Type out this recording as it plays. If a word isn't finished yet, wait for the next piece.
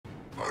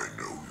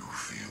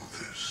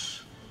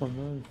I'm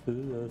ready for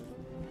this.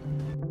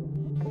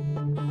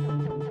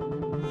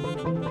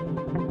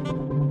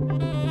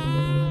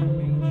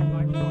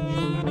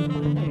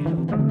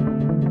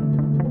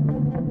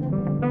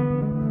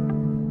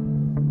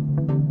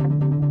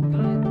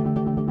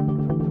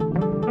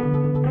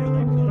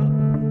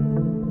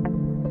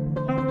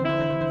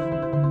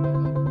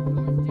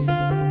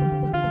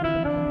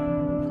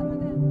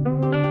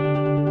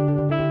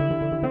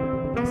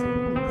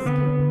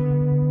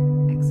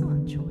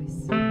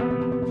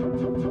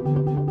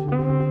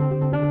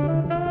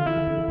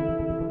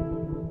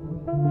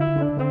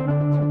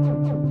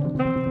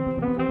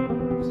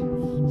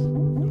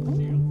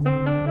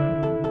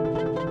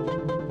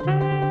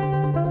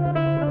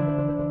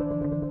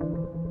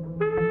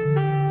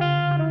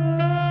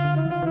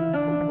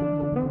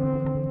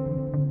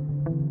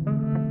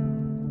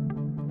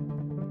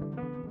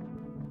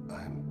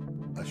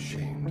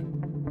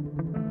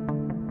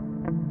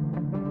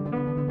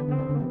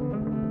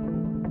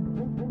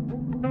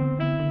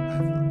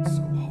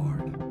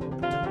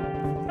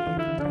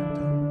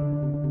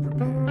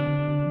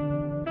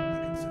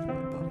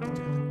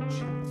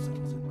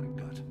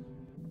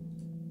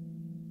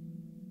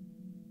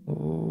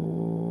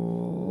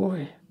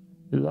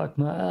 You like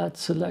my ad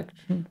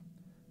selection?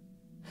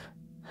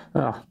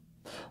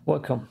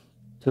 Welcome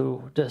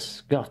to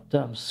this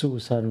goddamn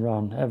suicide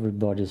run.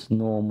 Everybody's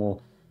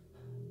normal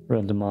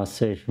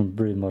randomization,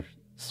 pretty much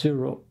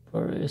 0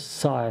 per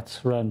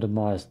sites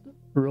randomized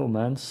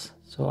romance.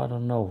 So I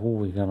don't know who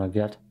we're gonna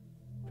get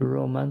the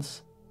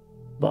romance,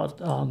 but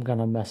I'm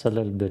gonna mess a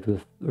little bit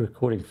with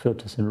recording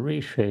filters and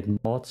reshade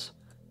mods.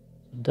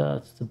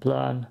 That's the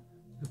plan.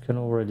 You can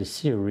already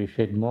see a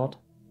reshade mod.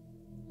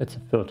 It's a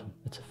filter.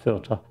 It's a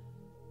filter.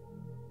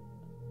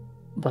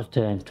 But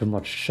there ain't too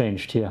much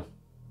changed here.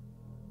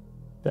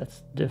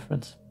 That's the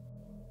difference.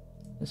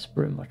 It's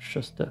pretty much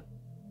just the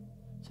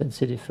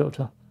Sin-City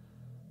filter.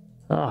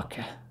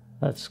 Okay,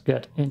 let's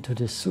get into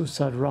this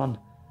suicide run,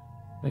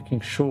 making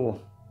sure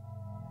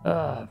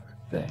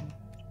everything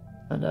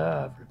and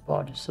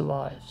everybody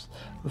survives.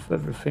 With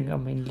everything I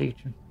mean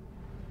Legion.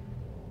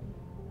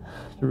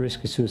 The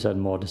risky suicide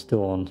mod is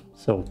still on,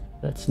 so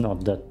that's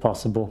not that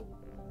possible.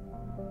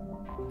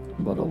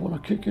 But I want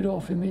to kick it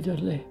off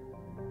immediately.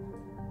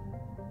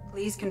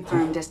 Please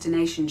confirm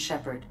destination,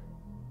 Shepard.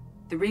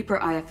 The Reaper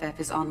IFF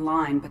is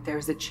online, but there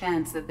is a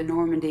chance that the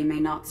Normandy may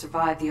not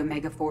survive the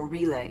Omega-4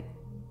 relay.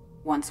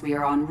 Once we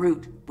are en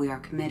route, we are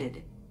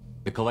committed.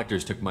 The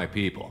Collectors took my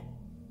people.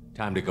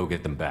 Time to go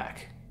get them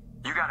back.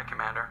 You got it,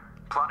 Commander.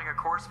 Plotting a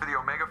course for the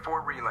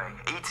Omega-4 relay.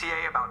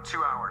 ETA about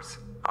 2 hours.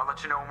 I'll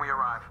let you know when we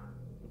arrive.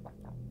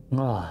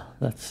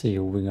 Let's see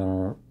who we're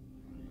gonna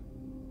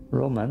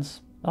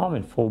romance. I'm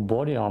in full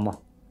body armor.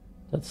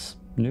 That's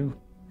new.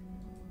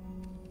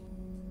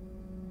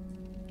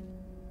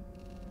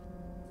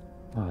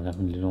 I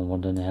definitely don't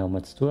want any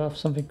helmets. Do I have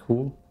something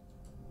cool?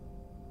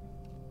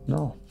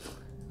 No,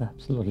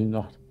 absolutely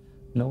not.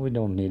 No, we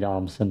don't need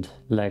arms and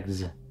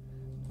legs.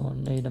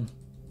 Don't need them.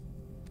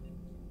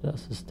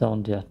 This is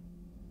down yet.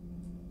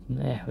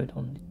 Nah, we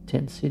don't need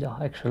 10-seater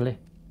actually.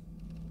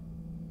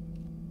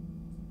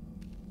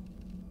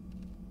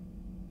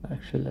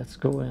 Actually, let's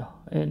go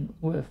in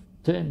with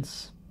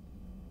 10s.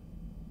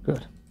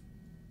 Good.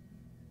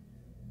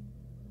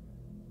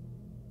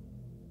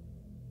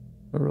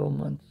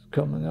 Romance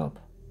coming up.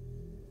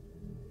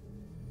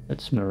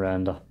 It's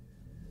Miranda.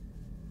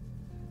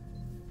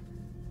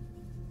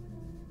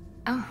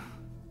 Oh,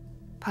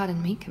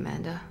 pardon me,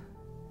 Commander.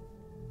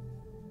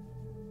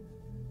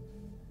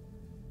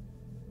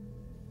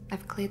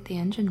 I've cleared the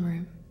engine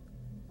room.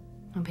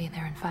 I'll be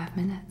there in 5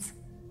 minutes.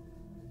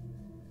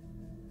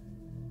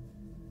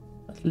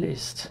 At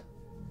least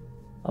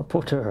I'll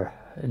put her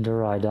in the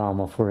right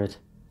armor for it.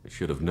 I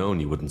should have known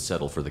you wouldn't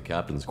settle for the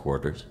captain's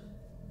quarters.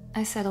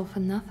 I settle for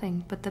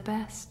nothing but the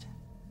best.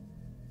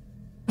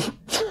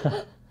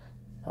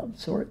 I'm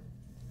sorry.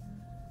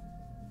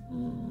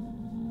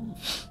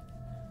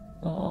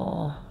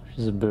 Oh,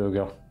 she's a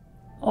burger.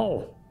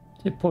 Oh,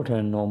 they put her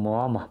in normal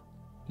armor.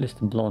 At least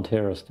the blonde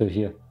hair is still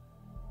here.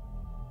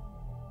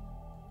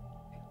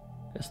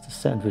 Guess the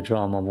sandwich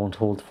armor won't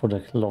hold for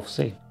the love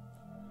scene.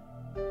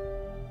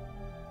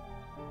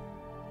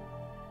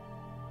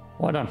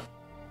 Well done.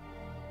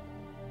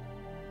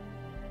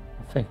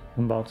 I think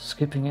I'm about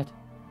skipping it,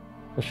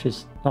 but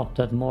she's not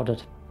that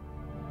modded.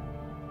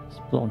 It's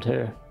blonde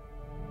hair.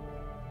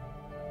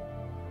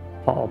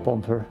 Power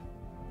bumper.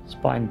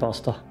 Spine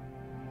buster.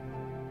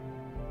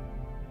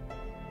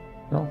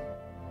 No?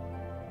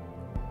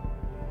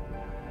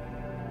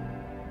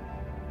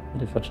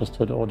 What if I just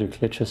heard audio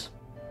glitches?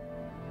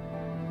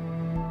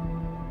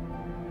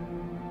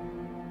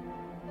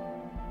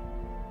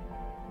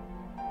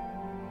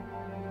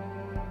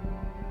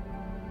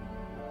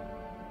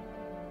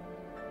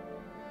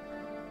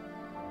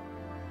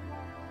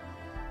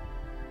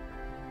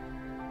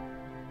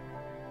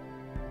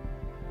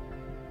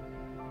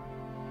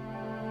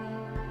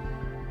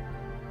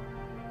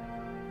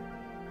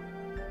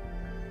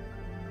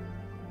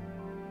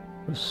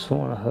 I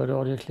sworn I heard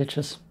audio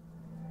glitches.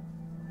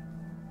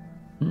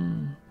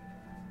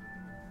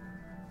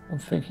 I'm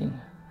thinking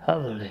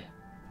heavily.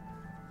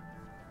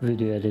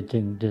 Video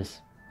editing this.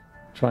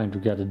 Trying to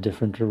get a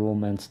different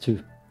romance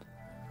too.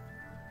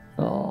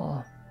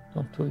 Oh,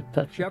 don't do it,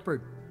 Patrick.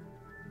 Shepard,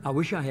 I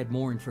wish I had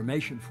more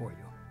information for you.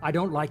 I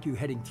don't like you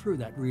heading through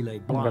that relay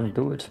I'm blind. gonna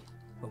do it.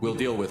 We'll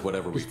deal with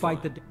whatever we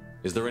Despite find. the...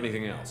 Is there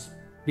anything else?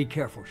 Be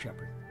careful,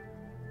 Shepard.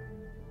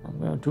 I'm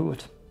gonna do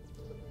it.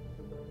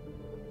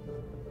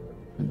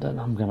 And then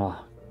I'm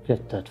gonna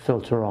get that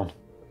filter on.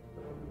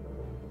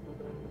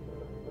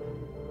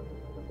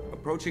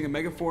 Approaching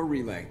Omega-4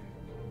 relay.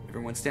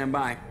 Everyone stand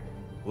by.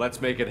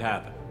 Let's make it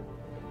happen.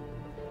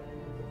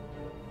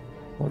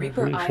 What is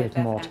Reaper Reshade IFF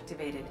Mod?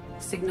 activated.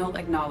 Signal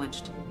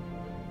acknowledged.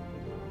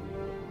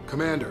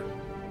 Commander,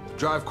 the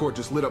drive core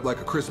just lit up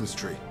like a Christmas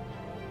tree.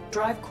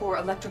 Drive core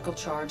electrical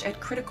charge at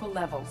critical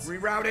levels.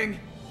 Rerouting.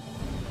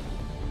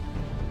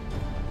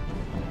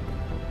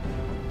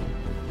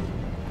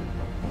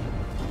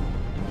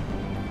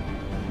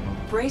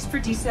 Brace for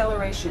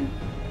deceleration.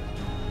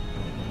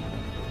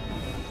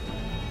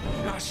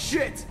 Ah,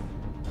 shit!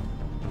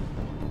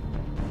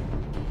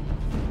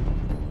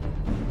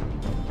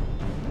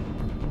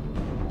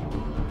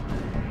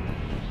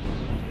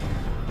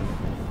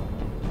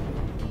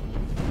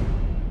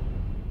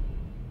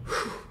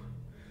 Whew.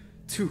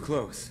 Too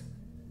close.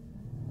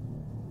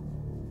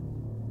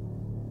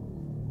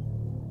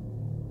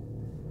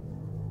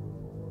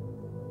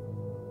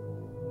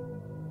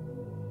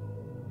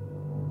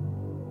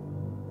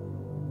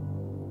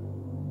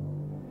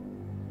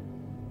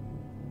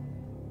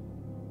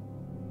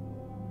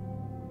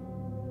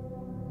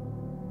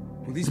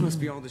 Well, these must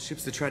be all the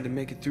ships that tried to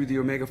make it through the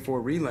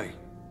Omega-4 relay.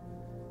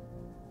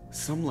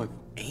 Some look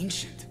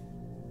ancient.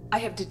 I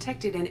have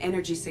detected an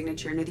energy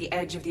signature near the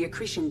edge of the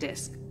accretion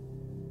disk.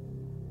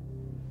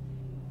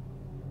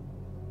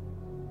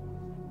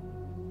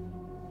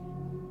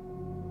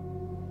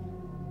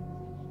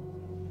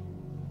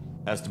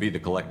 Has to be the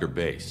collector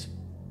base.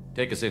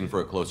 Take us in for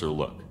a closer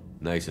look.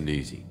 Nice and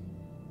easy.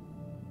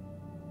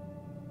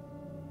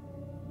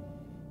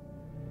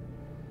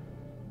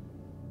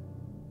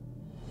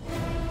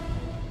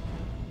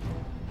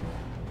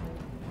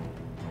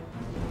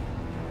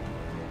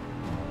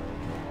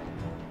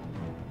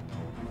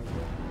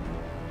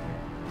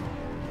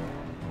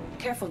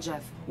 Careful,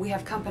 Jeff. We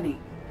have company.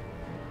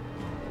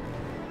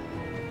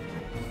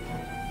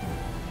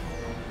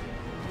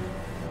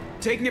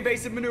 Taking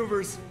evasive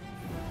maneuvers.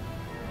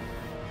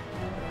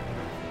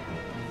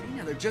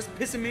 Now they're just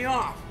pissing me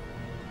off.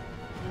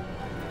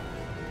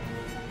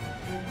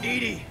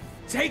 Edie,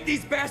 take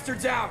these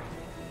bastards out!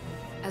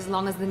 As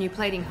long as the new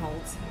plating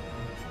holds.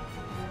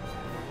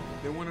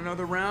 They want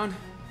another round?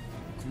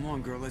 Come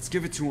on, girl, let's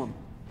give it to them.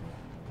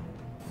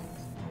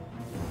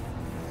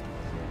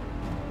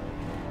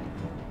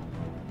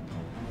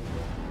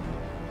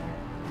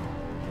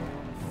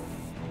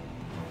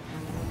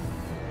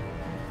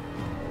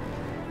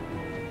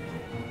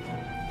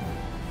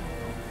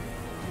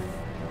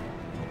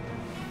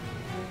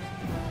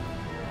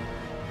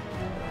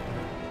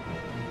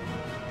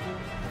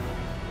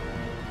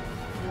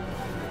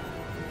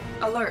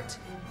 Alert.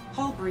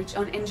 Hull breach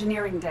on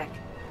engineering deck.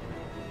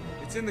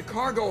 It's in the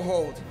cargo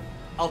hold.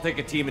 I'll take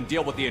a team and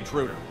deal with the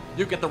intruder.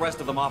 You get the rest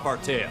of them off our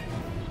tail.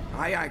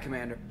 Aye, aye,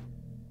 Commander.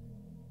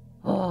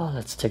 Oh,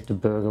 let's take the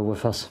burger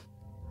with us.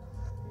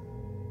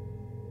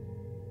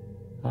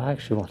 I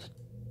actually wanted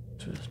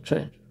to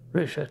change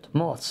Reshade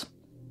mods.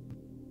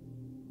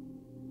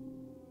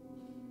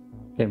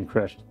 Game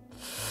crashed.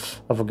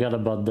 I forgot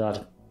about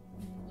that.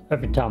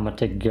 Every time I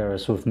take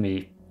Garrus with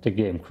me, the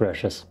game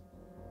crashes.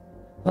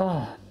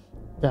 Oh,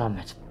 damn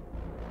it.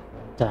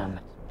 Damn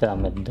it.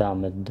 Damn it,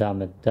 damn it,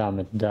 damn it, damn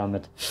it, damn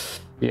it.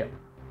 Yeah.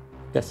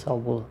 Guess I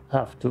will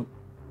have to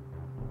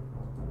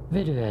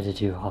video edit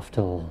you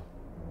after all.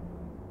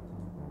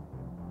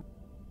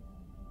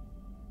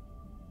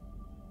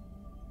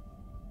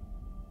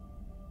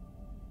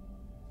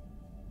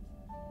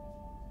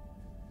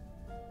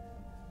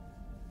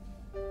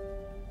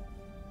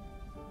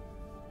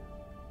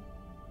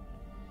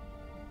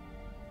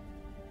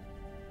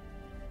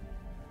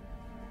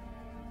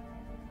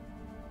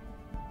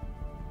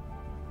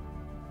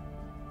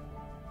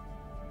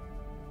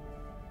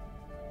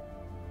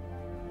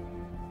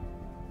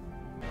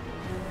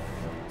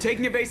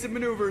 Taking evasive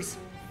maneuvers.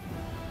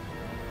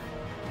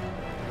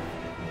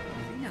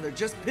 Now they're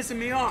just pissing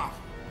me off.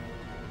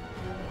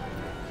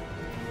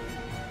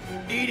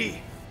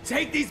 Edie,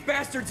 take these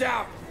bastards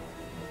out!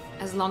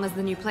 As long as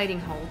the new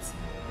plating holds.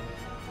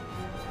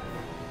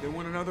 They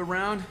want another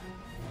round?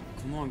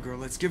 Come on, girl,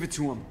 let's give it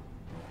to them.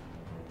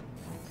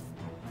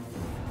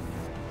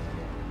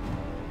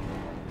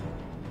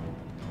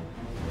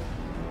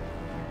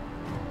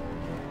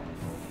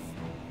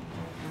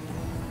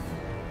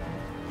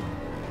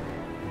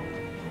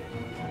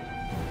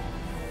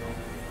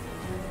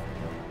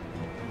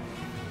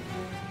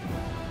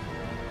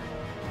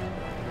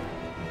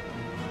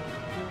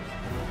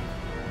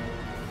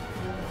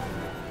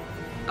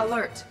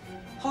 Alert.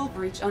 Hull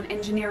breach on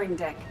engineering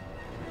deck.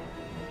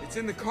 It's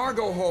in the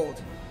cargo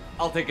hold.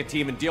 I'll take a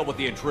team and deal with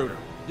the intruder.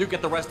 You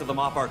get the rest of them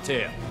off our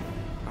tail.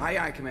 Aye,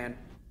 aye, Command.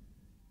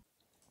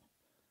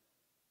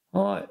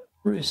 I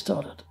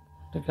restarted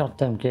the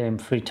goddamn game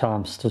 3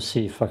 times to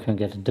see if I can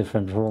get a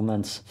different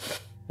romance.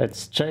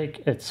 It's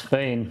Jake, it's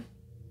Vane.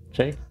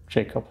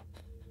 Jacob.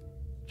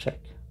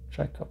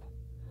 Jacob.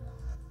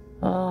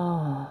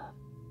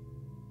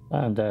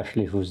 And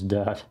Ashley, who's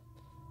dead.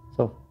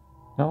 So,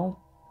 no,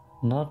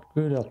 not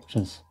good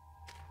options.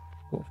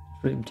 Go for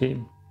the Dream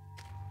Team.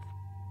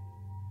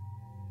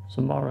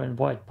 Samara in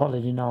white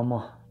paladin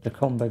armor, the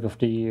comeback of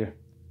the year.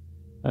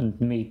 And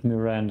meet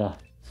Miranda.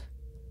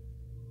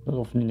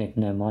 Lovely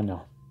nickname, I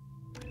know.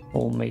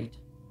 All meat.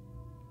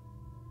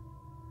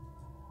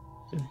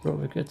 She'd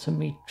probably get some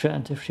meat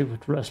chant if she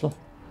would wrestle.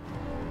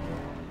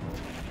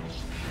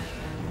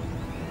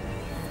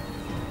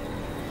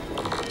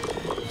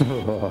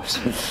 No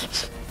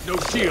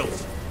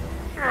shields.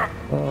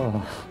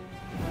 Oh.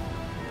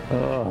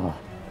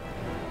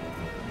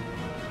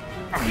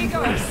 Here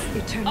goes.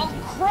 I'll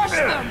crush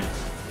them.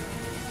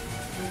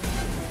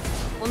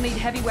 We'll need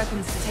heavy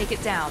weapons to take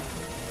it down.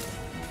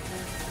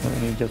 I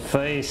need your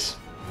face.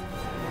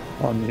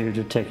 I need you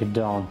to take it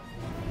down.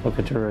 Look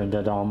at her in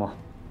that armor.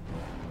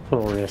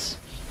 Glorious.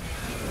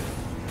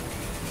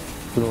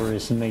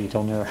 Glorious meat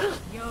on her.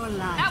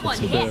 That one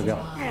It's a hit.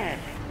 burger.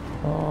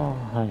 Oh,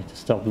 I need to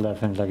stop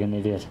laughing like an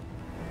idiot.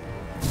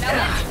 Now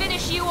let's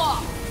finish you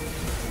off.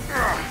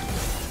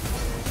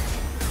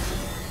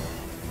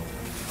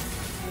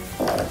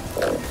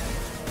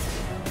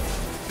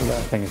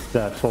 Laughing is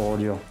bad for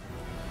audio.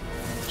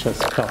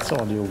 Just cuts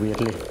audio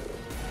weirdly.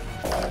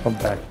 Come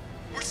back.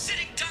 We're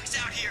sitting ducks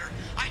out here.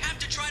 I have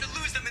to try to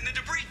lose them in the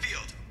debris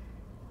field.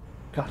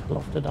 God, I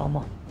love that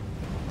armor.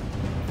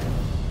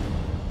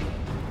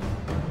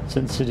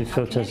 Sensitive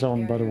filters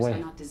on, by the Barriers way.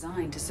 are not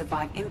designed to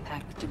survive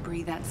impact with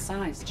debris that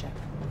size, Jeff.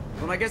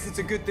 Well, I guess it's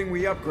a good thing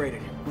we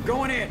upgraded. We're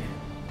going in.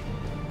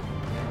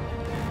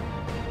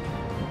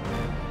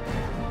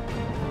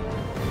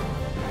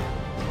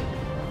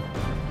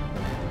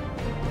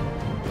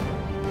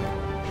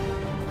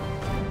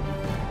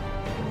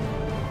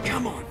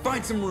 Come on,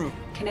 find some room.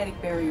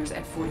 Kinetic barriers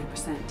at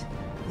 40%.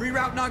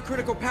 Reroute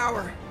non-critical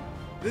power.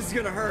 This is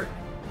gonna hurt.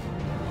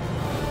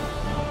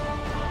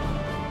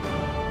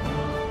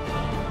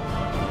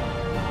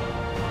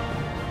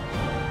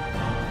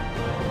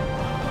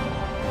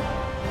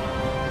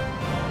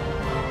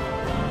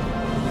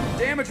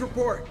 Damage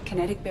report.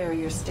 Kinetic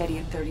barriers steady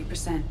at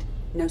 30%.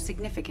 No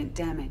significant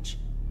damage.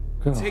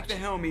 God. Take the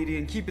helm, Edie,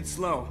 and keep it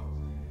slow.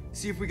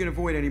 See if we can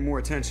avoid any more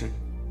attention.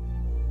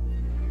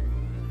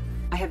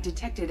 I have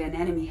detected an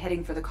enemy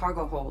heading for the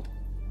cargo hold.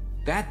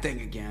 That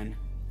thing again.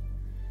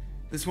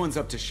 This one's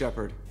up to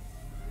Shepard.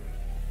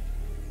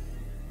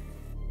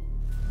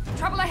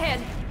 Trouble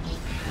ahead.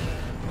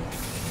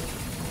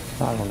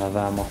 I don't have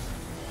ammo.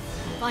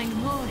 Find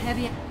more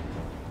heavy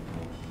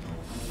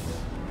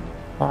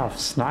Ah,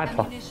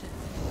 sniper. ammunition.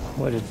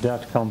 Where did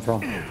that come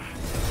from?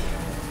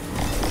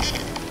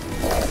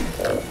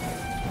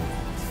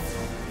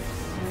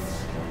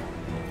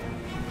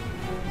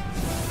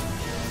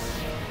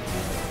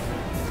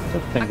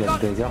 That thing gets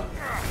bigger.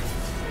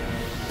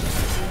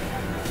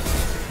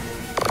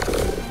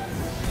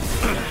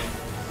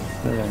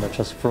 Miranda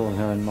just throwing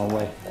her in my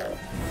way.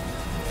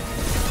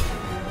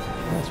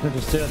 Wants me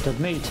to steal that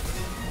meat.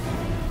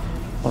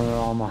 Or her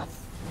armor.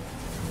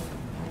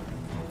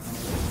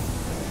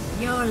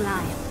 Your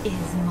life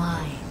is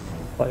mine.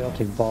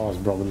 Biotic bars,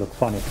 bro, would look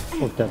funny.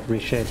 Put that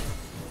Reshade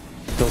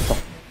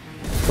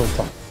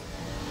Filter.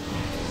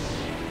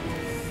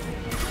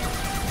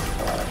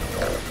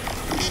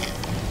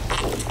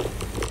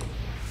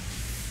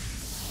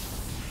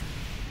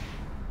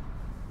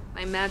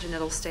 I imagine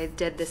it'll stay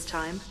dead this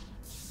time.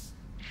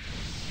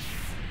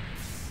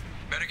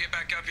 Better get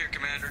back up here,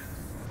 Commander.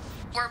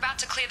 We're about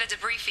to clear the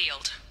debris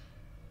field.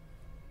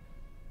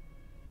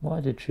 Why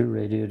did you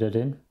radio that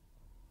in?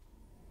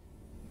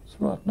 It's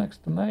right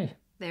next to me.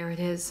 There it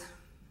is.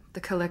 The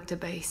collector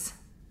base.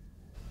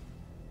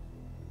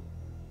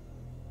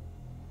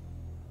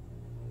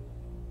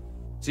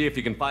 See if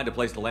you can find a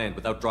place to land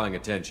without drawing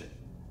attention.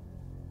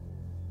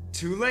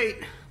 Too late.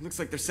 Looks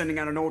like they're sending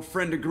out an old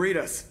friend to greet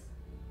us.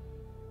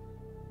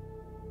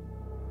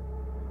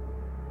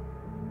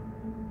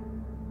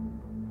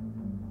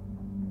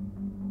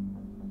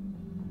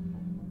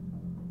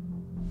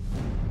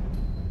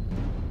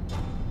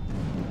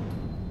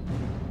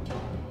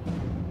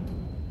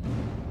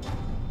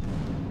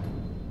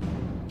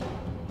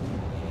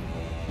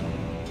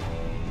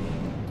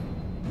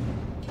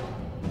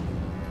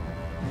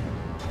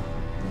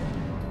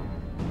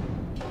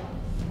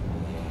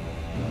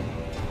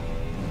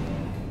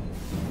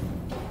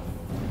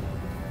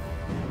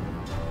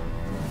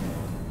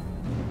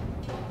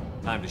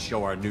 Time to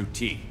show our new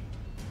teeth.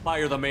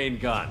 Fire the main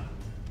gun.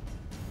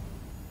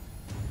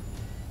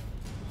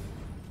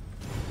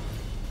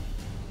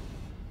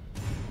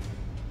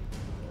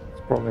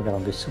 It's probably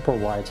gonna be super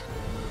wide.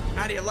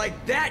 How do you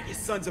like that, you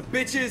sons of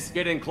bitches?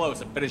 Get in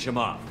close and finish him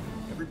off.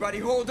 Everybody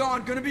hold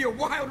on, gonna be a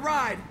wild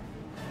ride.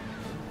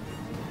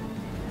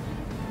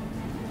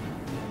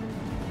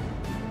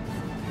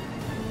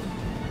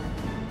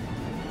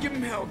 Give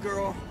him hell,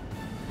 girl.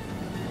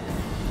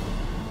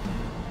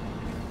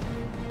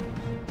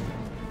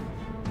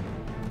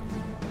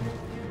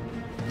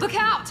 Look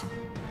out!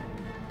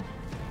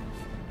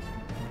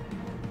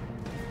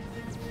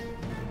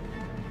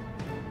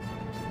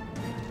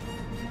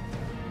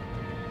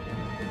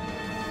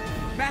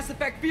 Mass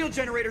effect field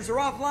generators are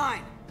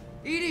offline.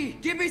 Edie,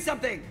 give me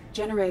something.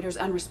 Generators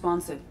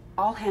unresponsive.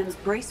 All hands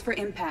brace for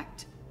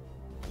impact.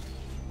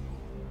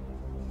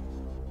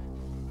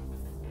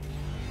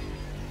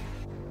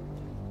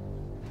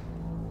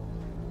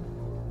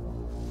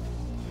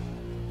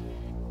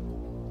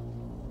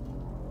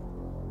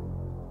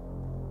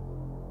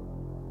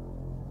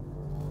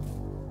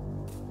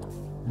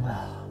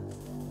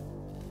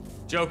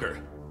 Joker,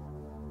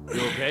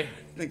 you okay?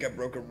 I think I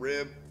broke a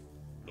rib.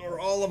 Or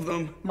all of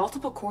them.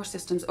 Multiple core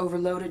systems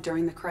overloaded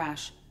during the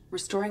crash.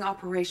 Restoring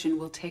operation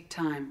will take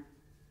time.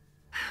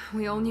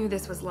 We all knew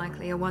this was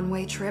likely a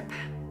one-way trip.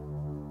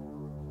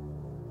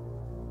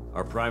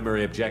 Our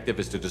primary objective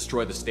is to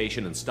destroy the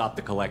station and stop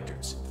the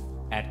collectors.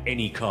 At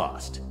any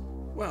cost.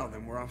 Well,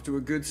 then we're off to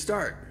a good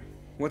start.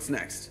 What's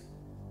next?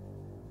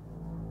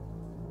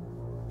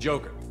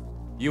 Joker,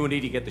 you and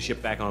Edie get the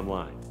ship back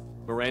online.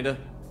 Miranda,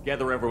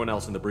 gather everyone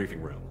else in the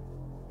briefing room.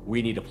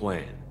 We need a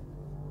plan.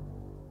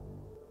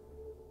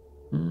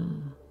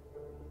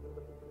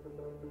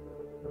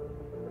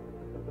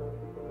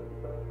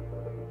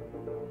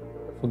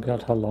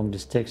 Forgot how long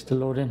this takes to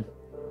load in.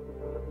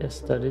 Yes,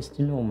 that is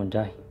the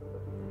Normandy.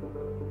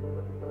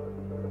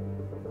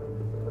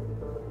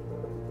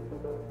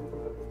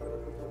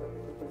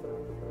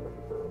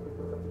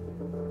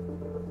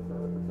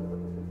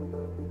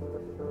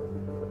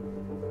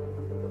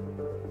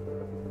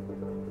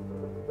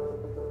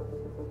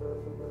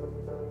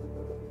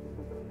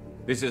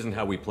 This isn't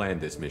how we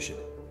planned this mission,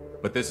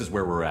 but this is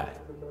where we're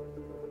at.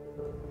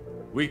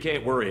 We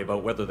can't worry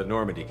about whether the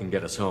Normandy can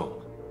get us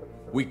home.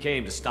 We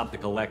came to stop the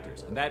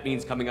collectors, and that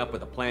means coming up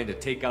with a plan to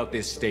take out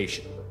this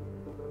station.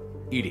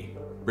 Edie,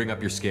 bring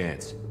up your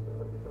scans.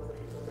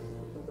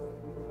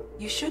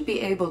 You should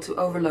be able to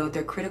overload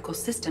their critical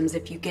systems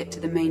if you get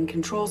to the main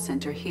control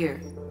center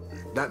here.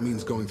 That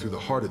means going through the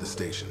heart of the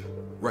station,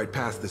 right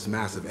past this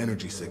massive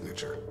energy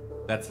signature.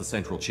 That's the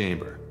central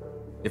chamber.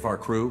 If our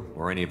crew,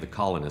 or any of the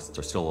colonists,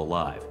 are still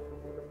alive,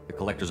 the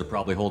collectors are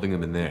probably holding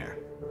them in there.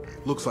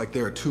 Looks like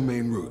there are two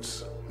main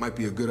routes. Might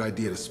be a good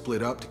idea to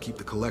split up to keep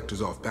the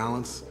collectors off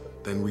balance,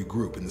 then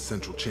regroup in the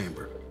central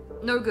chamber.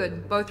 No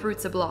good. Both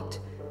routes are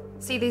blocked.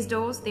 See these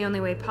doors? The only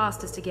way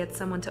past is to get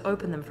someone to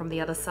open them from the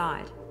other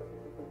side.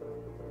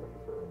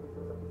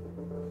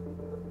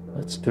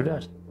 Let's do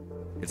that.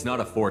 It's not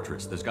a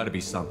fortress. There's got to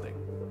be something.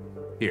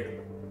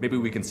 Here, maybe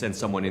we can send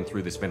someone in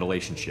through this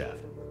ventilation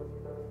shaft.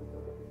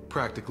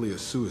 Practically a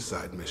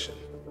suicide mission.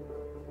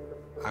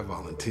 I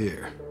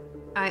volunteer.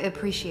 I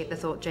appreciate the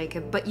thought,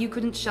 Jacob, but you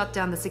couldn't shut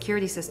down the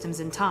security systems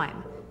in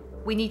time.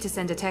 We need to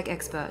send a tech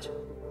expert.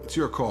 It's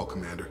your call,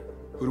 Commander.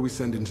 Who do we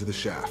send into the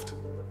shaft?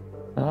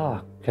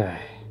 Okay.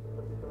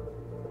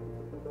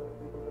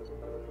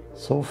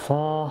 So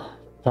far,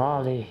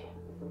 Dali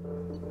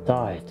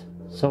died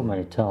so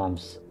many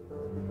times.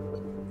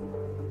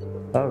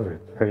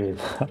 Pretty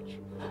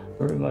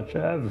much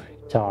every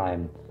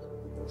time.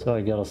 So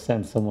I gotta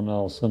send someone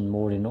else, and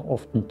Mordin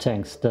often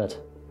tanks that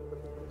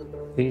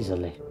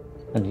easily.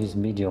 And he's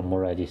medium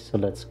already, so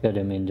let's get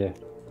him in there.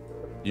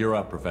 You're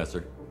up,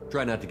 Professor.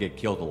 Try not to get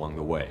killed along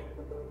the way.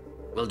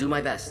 Will do my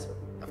best,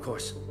 of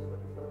course.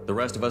 The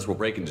rest of us will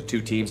break into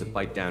two teams and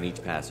fight down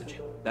each passage.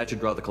 That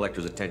should draw the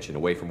collector's attention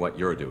away from what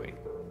you're doing.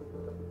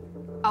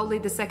 I'll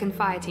lead the second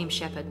fire team,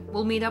 Shepard.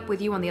 We'll meet up with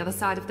you on the other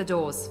side of the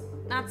doors.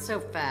 Not so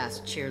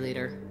fast,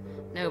 cheerleader.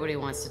 Nobody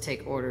wants to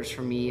take orders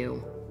from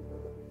you.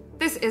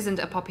 This isn't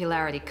a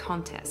popularity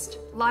contest.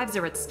 Lives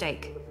are at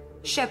stake.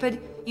 Shepard,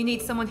 you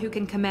need someone who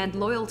can command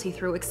loyalty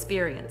through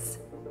experience.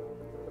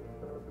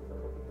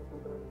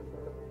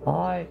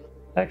 I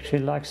actually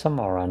like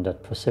Samara in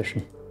that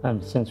position.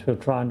 And since we're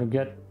trying to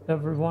get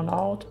everyone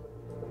out,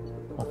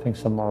 I think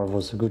Samara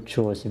was a good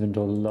choice, even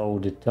though low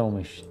did tell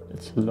me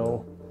it's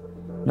low.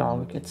 Now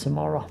we get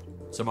Samara.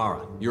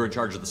 Samara, you're in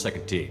charge of the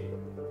second team.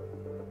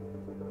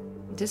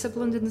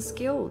 Disciplined and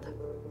skilled.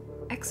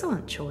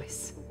 Excellent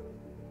choice.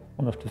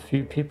 One of the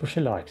few people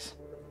she likes.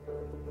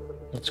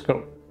 Let's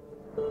go.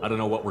 I don't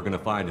know what we're gonna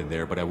find in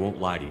there, but I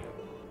won't lie to you.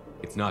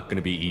 It's not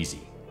gonna be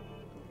easy.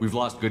 We've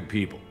lost good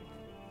people.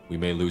 We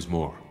may lose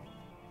more.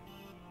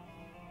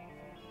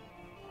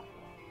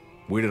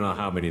 We don't know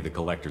how many the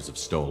collectors have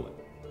stolen.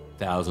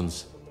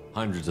 Thousands,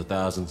 hundreds of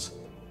thousands.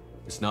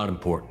 It's not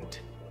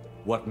important.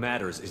 What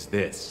matters is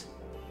this.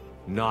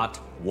 Not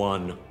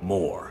one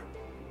more.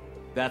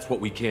 That's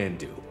what we can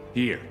do.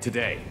 Here,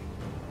 today.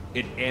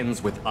 It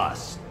ends with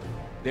us.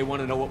 They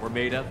want to know what we're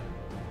made of?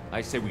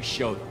 I say we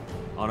show them.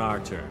 On our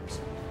terms.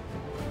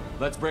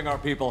 Let's bring our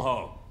people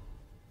home.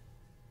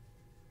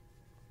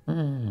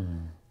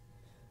 And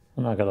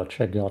I gotta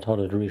check out how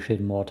the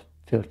Reshade Mod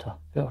filter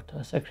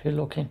is actually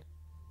looking.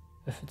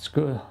 If it's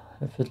good,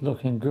 if it's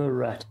looking good,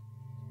 right?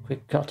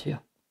 Quick cut here.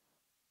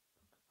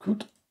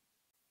 Good.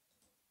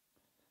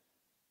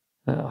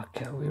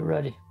 Okay, we're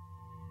ready.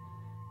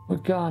 We're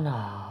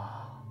gonna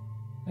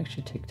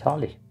actually take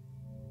Tali.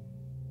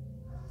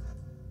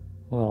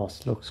 What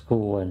else looks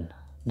cool in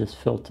this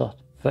filter?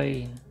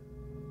 Vane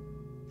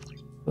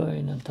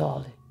and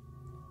Tali.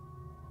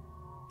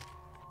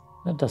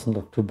 That doesn't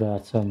look too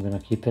bad, so I'm gonna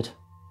keep it.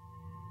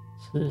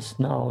 So this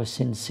now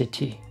is in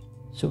City.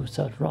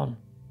 Suicide Run.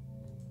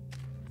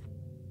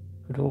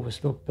 Could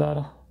always look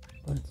better,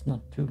 but it's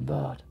not too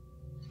bad.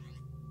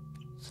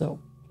 So,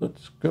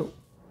 let's go.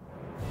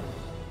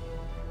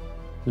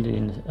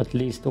 At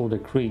least all the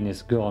green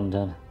is gone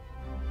then.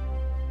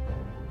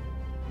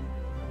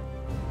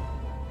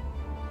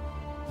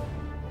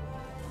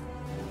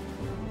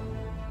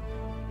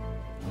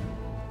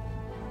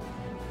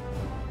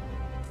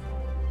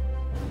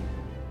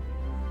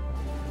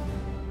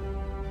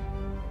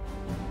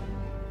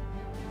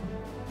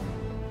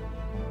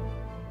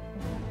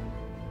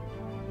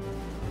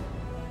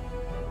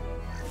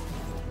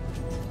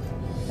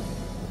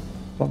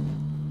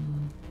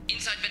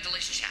 Inside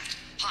ventilation shaft.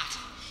 Hot.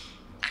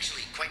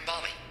 Actually, quite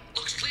balmy.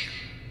 Looks clear.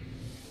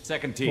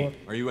 Second team,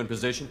 are you in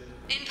position?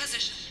 In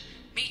position.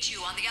 Meet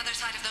you on the other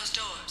side of those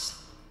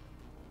doors.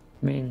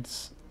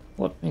 Means...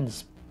 what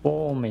means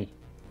balmy?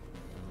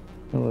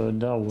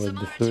 That would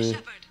be free.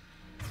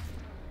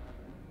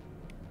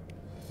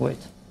 Wait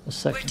a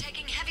second. We're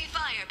taking heavy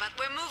fire, but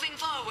we're moving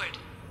forward.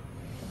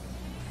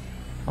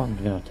 I'm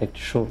gonna take the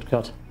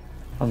shortcut.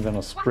 I'm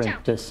gonna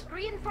sprint this.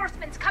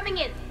 Reinforcements coming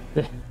in.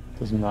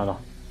 Doesn't matter.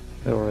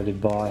 We already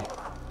buy.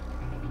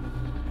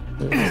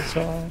 This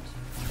side.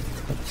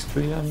 That's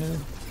 300.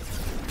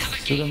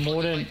 To the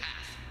modern.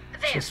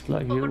 Just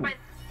like you.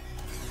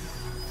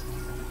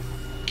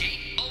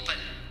 Gate open.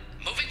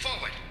 Moving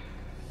forward.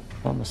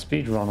 I'm a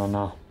speedrunner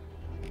now.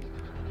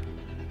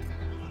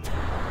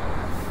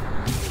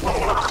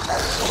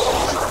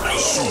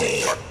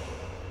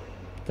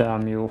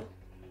 Damn you.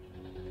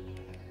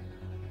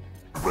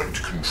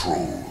 Direct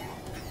control.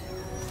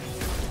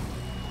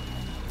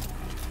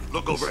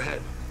 Look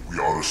overhead. We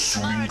are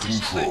assuming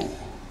control.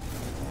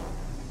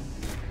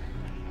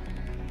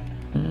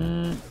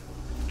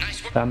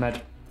 Nice work. Damn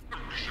it.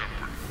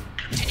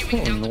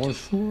 Continuing down the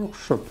Nice work,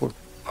 Shepard.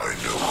 I know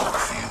you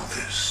feel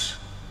this.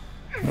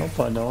 Nope,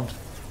 I don't.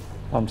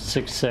 I'm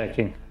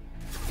zigzagging.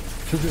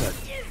 Too good.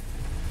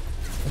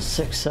 A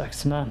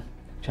zigzags, man.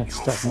 Can't Your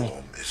stop me.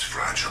 form is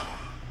fragile.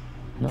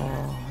 No,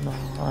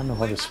 I know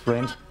how to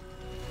sprint.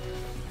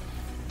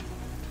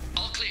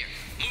 all clear.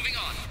 Moving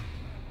on.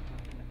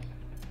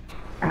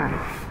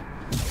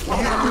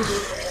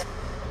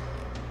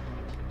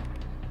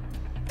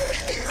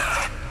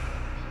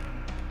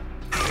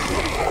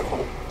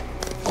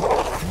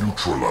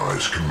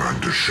 Neutralize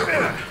Commander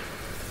Shepard.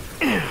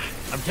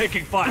 I'm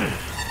taking fire.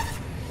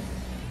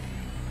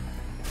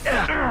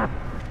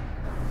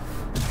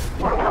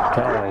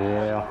 Oh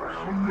yeah.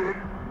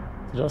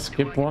 Did I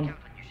skip one?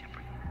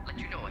 Let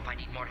you know if I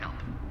need more help.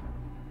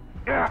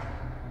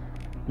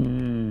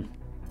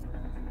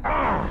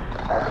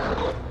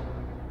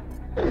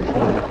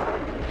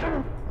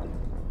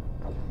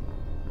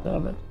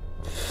 Damn it.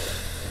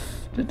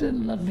 They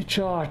didn't let me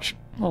charge.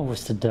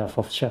 Always the death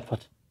of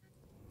Shepard.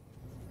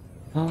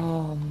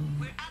 What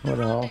the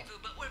hell?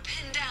 But we're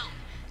pinned down.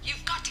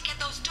 You've got to get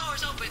those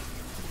doors open.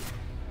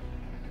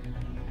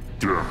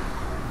 Death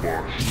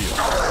march.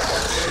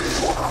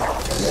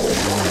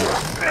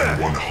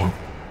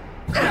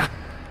 100.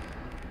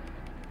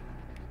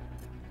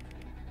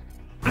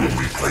 We'll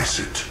replace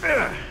it.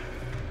 Yeah.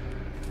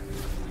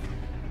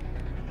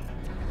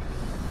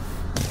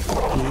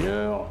 Oh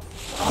no.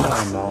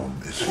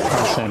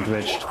 I'm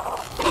sandwiched.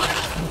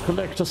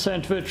 Collect a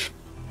sandwich.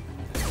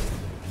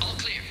 All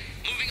clear.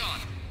 Moving on.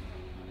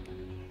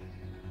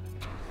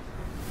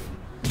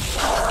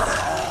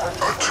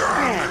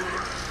 Attack.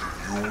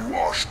 You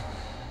wash.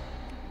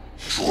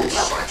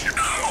 Short-sighted.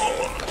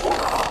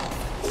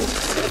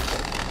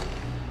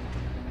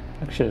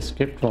 Actually, I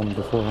skipped one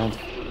beforehand.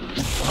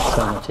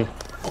 Sanity.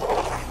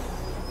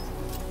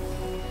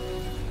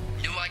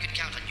 Knew I could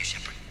count on you,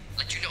 Shepard.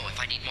 Let you know if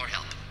I need more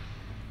help.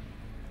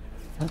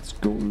 Let's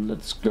go,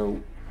 let's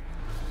go.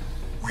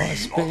 We are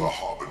the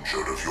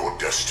harbinger of your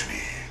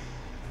destiny.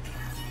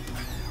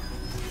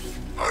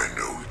 I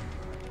know it.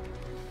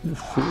 You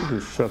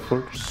foolish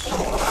Shepard.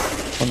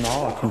 Oh,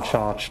 now I can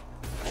charge.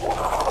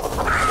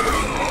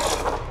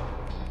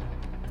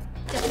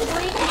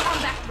 Deploying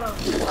combat drone.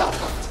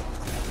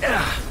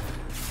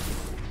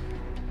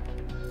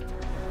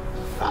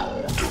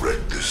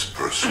 Direct this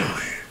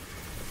personally.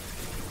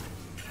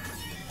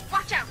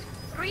 Watch out!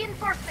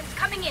 Reinforcements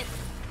coming in.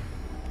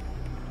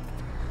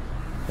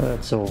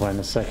 That's over in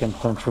a second,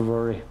 don't you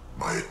worry.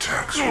 My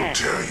attacks will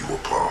tear you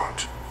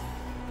apart.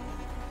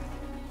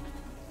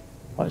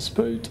 I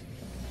speed.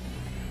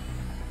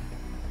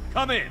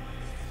 Come in.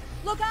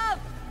 Look out!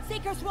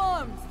 Seeker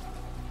swarms!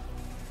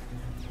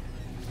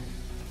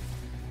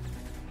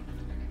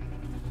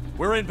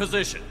 We're in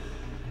position.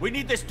 We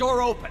need this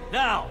door open,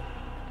 now!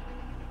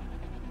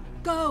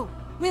 Go!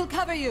 We'll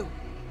cover you!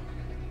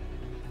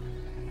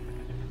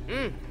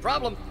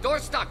 Problem. Door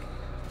stuck.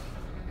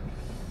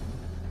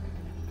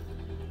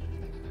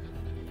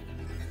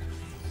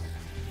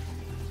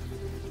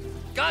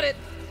 Got it!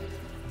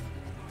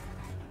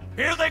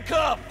 Here they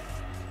come!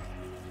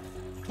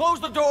 Close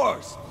the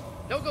doors!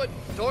 No good.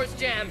 Doors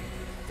jammed.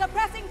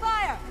 Suppressing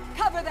fire!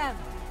 Cover them!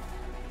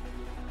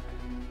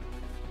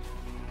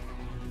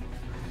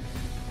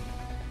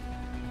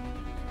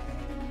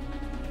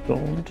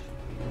 Don't.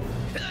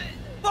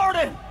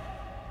 Martin!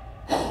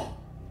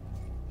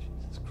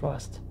 Jesus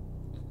Christ.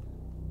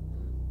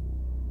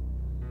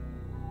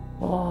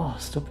 Oh,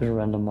 stupid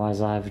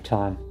randomizer every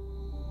time.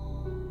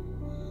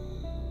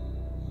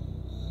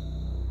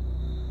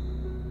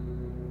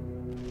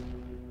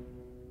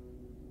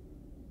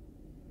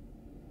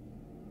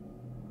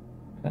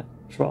 Can't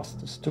trust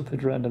the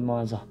stupid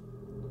randomizer.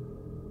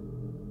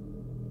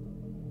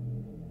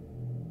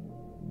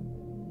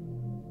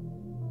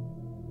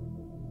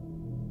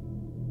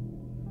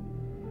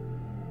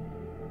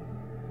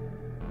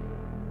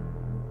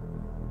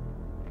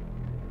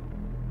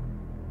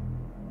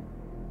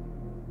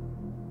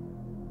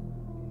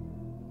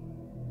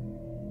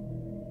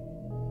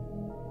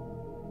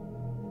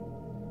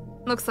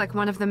 Looks like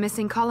one of the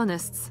missing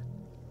colonists.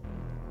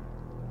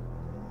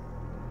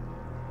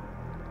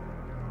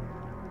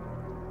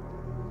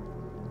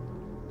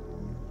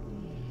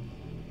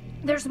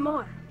 There's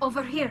more.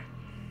 Over here.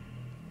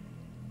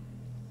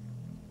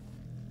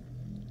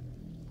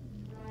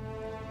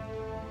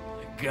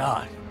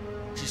 God,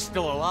 she's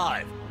still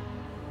alive.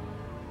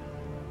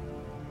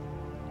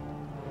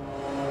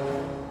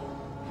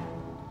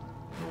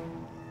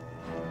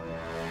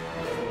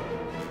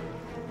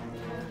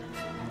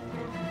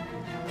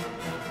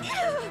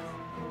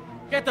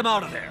 Get them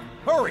out of there!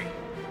 Hurry!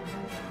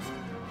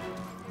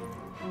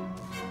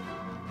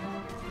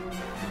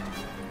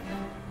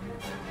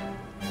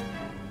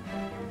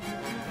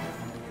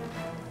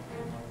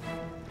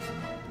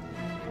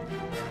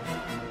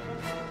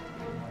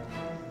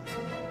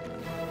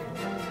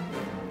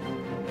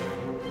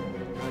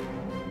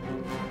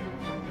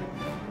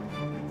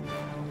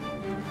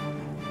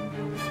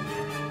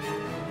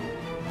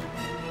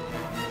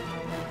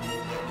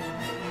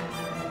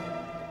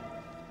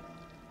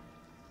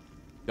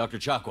 Dr.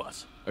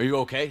 Chakwas, are you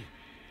okay?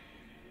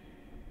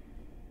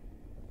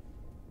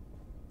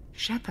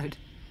 Shepard,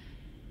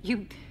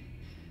 you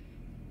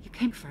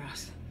came for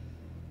us.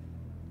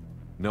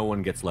 No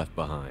one gets left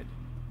behind.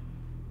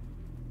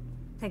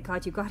 Thank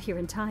God you got here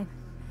in time.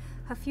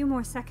 A few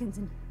more seconds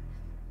and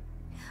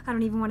I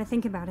don't even want to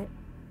think about it.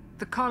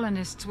 The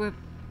colonists were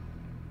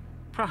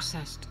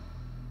processed.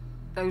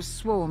 Those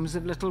swarms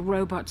of little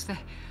robots, they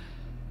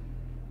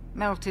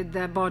melted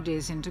their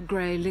bodies into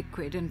grey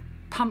liquid and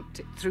pumped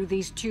it through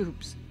these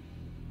tubes.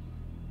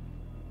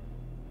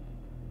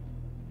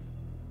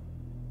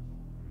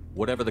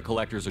 Whatever the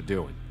collectors are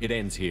doing, it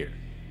ends here.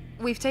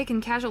 We've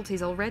taken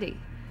casualties already.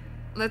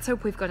 Let's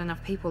hope we've got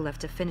enough people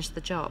left to finish the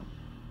job.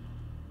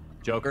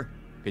 Joker,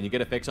 can you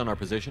get a fix on our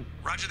position?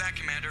 Roger that,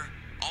 Commander.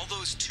 All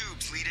those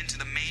tubes lead into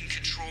the main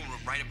control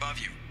room right above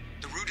you.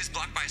 The route is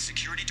blocked by a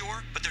security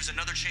door, but there's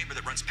another chamber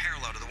that runs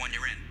parallel to the one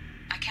you're in.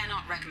 I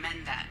cannot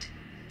recommend that.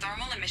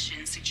 Thermal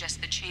emissions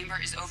suggest the chamber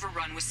is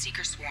overrun with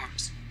seeker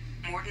swarms.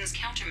 Morden's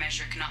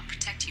countermeasure cannot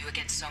protect you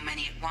against so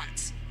many at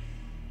once.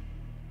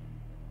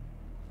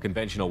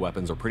 Conventional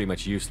weapons are pretty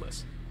much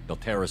useless. They'll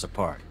tear us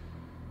apart.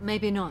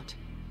 Maybe not.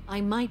 I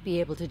might be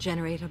able to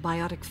generate a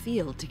biotic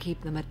field to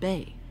keep them at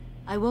bay.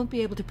 I won't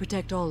be able to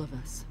protect all of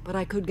us, but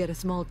I could get a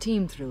small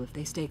team through if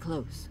they stay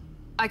close.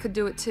 I could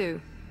do it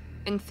too.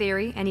 In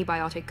theory, any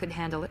biotic could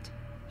handle it.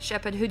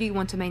 Shepard, who do you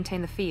want to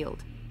maintain the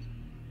field?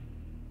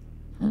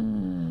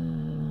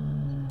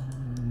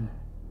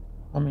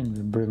 I mean,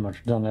 we've pretty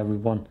much done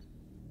everyone.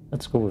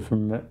 Let's go with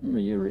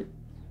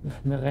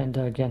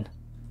Miranda again.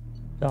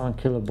 The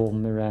unkillable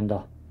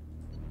Miranda.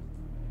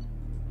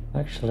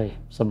 Actually,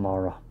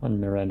 Samara and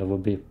Miranda will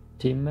be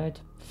teammate.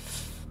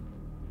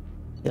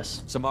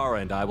 Yes. Samara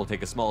and I will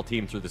take a small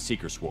team through the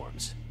seeker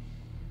swarms.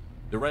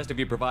 The rest of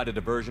you provide a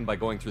diversion by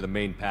going through the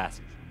main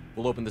passage.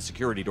 We'll open the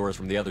security doors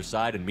from the other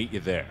side and meet you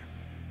there.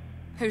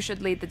 Who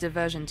should lead the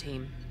diversion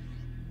team?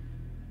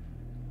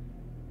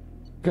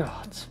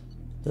 God,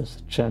 there's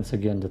a chance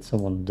again that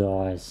someone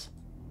dies.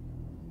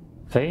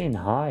 Fane,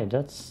 hi,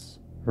 that's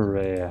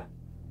rare.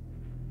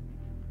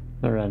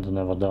 Miranda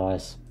never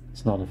dies.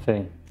 It's not a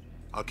thing.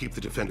 I'll keep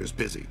the defenders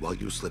busy while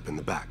you slip in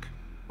the back.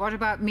 What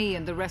about me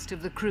and the rest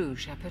of the crew,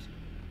 Shepard?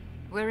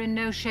 We're in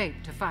no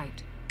shape to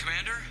fight.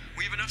 Commander,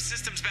 we have enough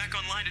systems back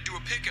online to do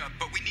a pickup,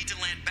 but we need to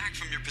land back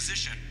from your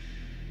position.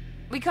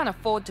 We can't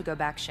afford to go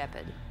back,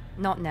 Shepard.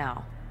 Not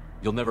now.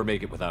 You'll never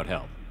make it without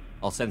help.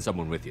 I'll send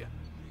someone with you.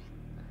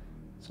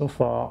 So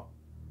far,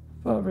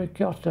 every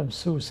goddamn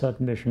suicide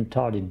mission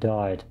Tardy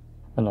died.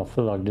 And I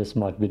feel like this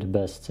might be the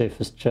best,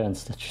 safest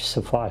chance that she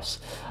survives.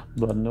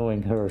 But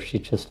knowing her, she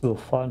just will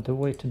find a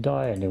way to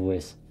die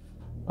anyways.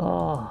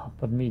 Ah,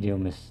 but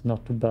medium is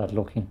not too bad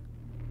looking.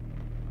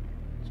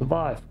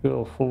 Survive,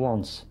 girl, for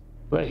once.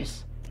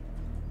 Please.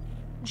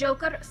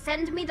 Joker,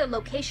 send me the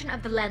location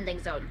of the landing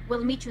zone.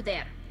 We'll meet you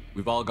there.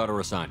 We've all got our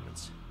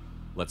assignments.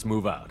 Let's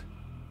move out.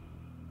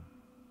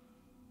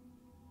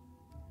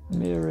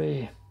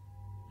 Miri.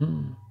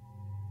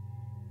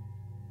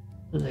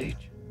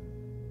 Legion.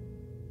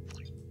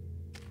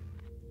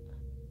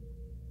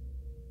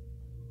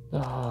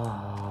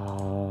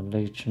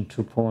 Legion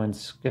 2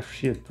 points. Give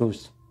shield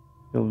boost.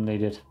 You'll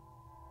need it.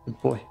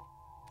 Good boy.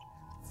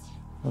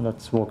 Well,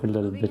 let's walk a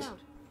little bit.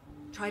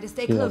 Try to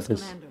stay close,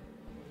 Commander.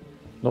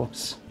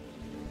 Looks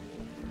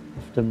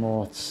of the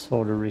mods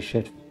or the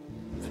Reshade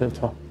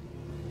Filter.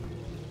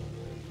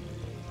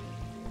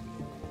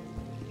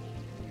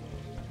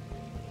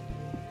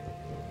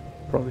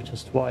 Probably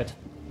just white.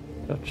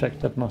 Gotta check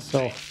that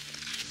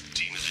myself.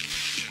 Team is in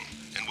position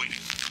and waiting.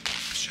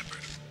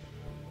 Shepard.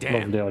 Damn.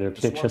 Lovely audio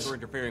The swarms glitches. are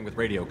interfering with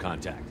radio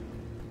contact.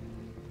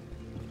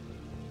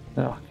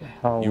 Okay,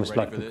 I always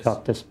like to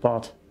cut this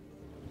part.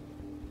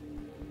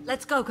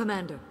 Let's go,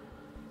 Commander.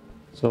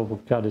 So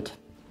we'll cut it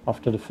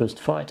after the first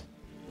fight.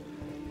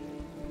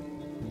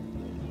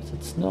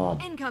 It's not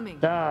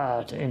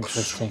that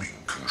interesting.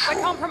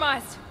 We're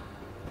compromised.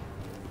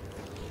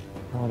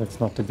 Oh, that's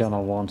not the gun I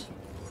want.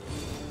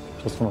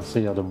 Just want to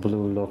see how the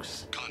blue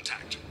looks.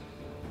 Contact.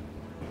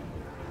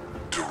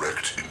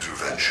 Direct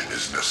intervention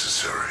is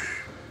necessary.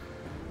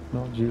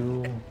 Not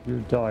you.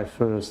 You die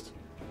first.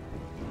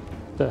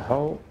 The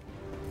hell?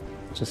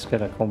 Just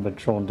get a combat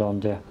drone down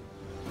there.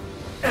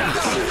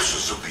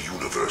 Forces of the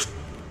universe.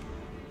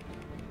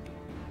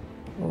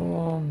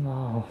 Oh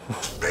no.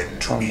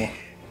 Bend to me.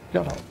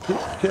 Gotta be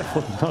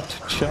careful not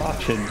to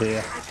charge in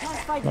there.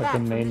 Fight like back a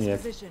from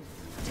maniac. this position.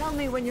 Tell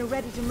me when you're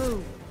ready to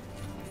move.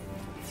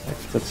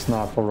 Expert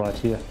sniper right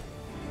here.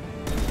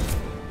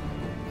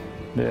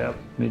 Yeah,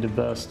 me the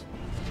best.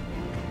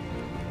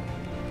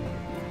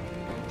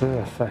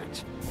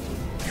 Perfect.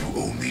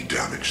 You only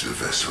damage the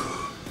vessel.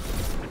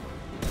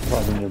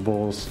 Right in your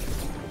balls.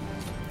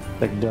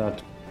 Like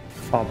that.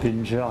 Up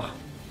in jar.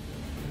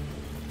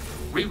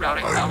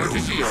 Rerouting power to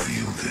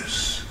feel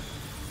this.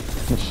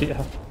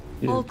 Yeah,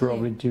 you All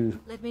probably clear. do.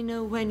 Let me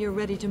know when you're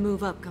ready to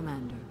move up,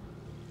 Commander.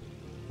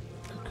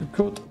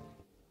 Good.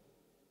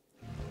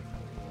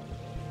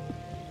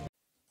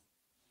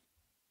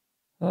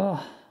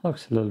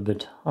 Looks a little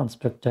bit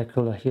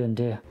unspectacular here and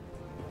there.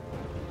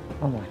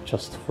 I might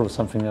just throw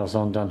something else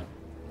on then.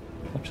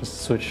 I'll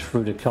just switch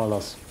through the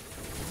colors.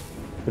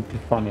 Could be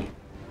funny.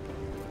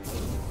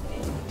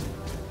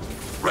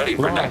 Ready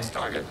for next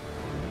target.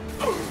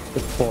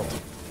 Good spot.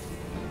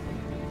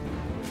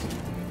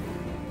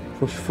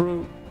 Push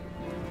through.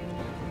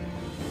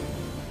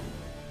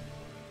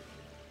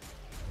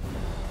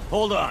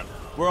 Hold on.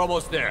 We're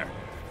almost there.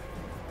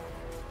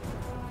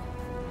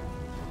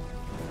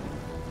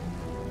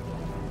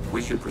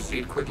 We should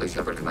proceed quickly,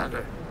 Shepard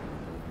Commander.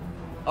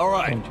 All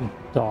right. Don't you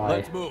die.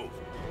 Let's move.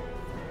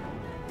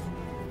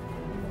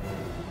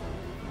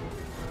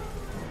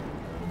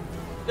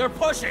 They're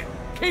pushing.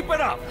 Keep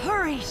it up.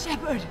 Hurry,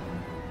 Shepard.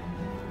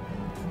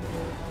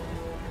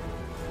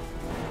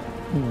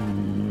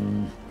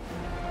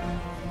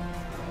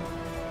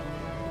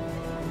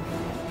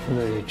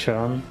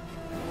 Legion.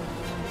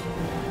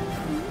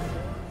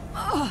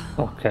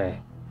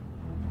 Okay.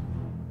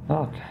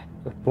 Okay,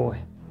 good boy.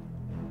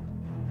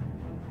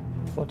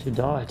 Thought he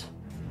died.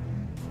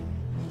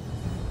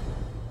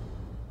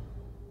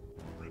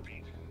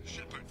 Repeat.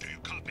 Shepard, do you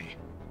copy?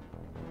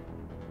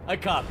 I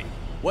copy.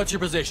 What's your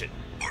position?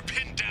 We're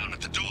pinned down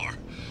at the door.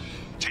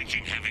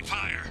 Taking heavy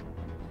fire.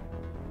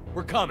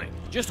 We're coming.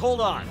 Just hold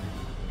on.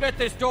 Get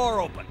this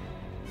door open.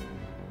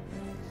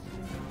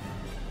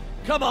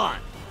 Come on.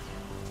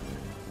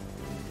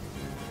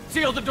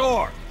 Seal the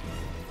door.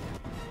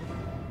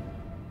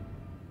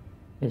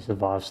 He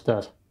survives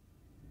that.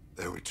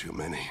 There were too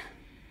many.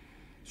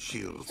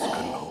 Shields couldn't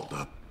hold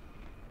up.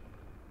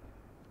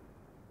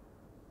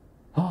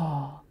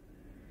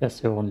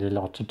 Guess you're only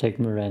allowed to take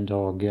Miranda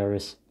or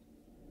Garrus.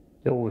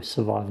 They always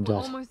survive We're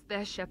that. almost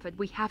there, Shepard.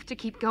 We have to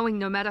keep going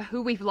no matter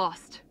who we've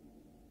lost.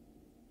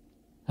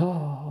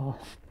 Oh.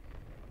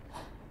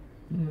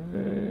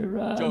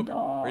 Miranda. Joker,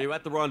 are you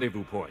at the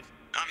rendezvous point?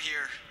 I'm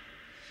here.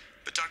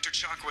 But Dr.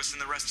 Chakwas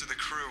and the rest of the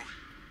crew,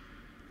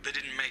 they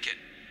didn't make it.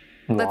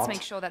 Let's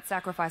make sure that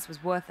sacrifice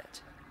was worth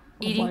it.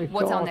 Oh Edie, my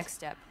what's our God. next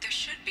step? There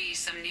should be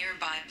some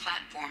nearby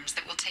platforms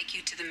that will take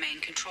you to the main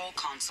control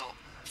console.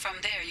 From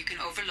there, you can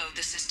overload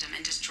the system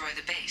and destroy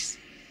the base.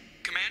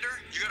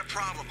 Commander, you got a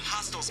problem.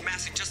 Hostiles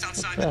massing just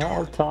outside The the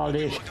hell, door.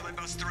 Tali? Look to let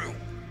us through.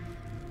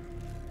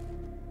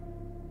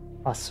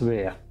 I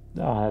swear,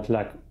 I had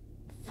like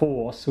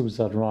 4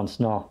 suicide runs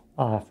now.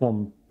 I have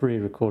one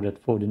pre-recorded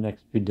for the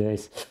next few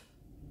days.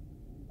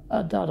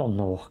 I don't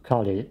know,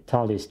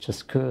 Tali is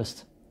just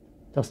cursed.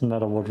 Doesn't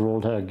matter what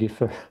role I give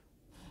her.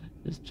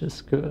 It's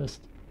just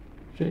cursed.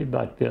 She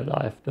might be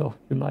alive though.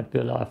 She might be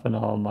alive and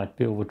I might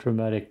be over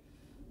dramatic.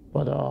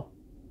 But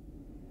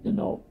you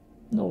know,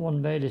 no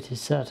one made it, he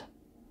said.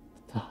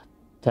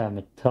 Damn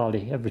it,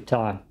 Tali, every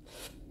time.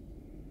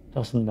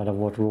 Doesn't matter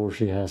what role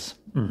she has.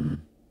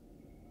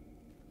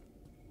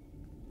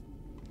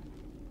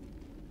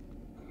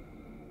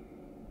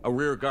 A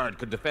rear guard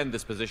could defend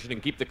this position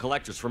and keep the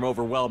collectors from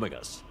overwhelming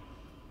us.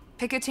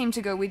 Pick a team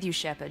to go with you,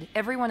 Shepard.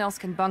 Everyone else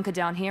can bunker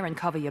down here and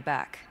cover your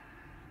back.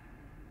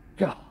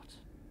 God.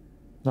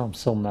 Now I'm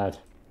so mad.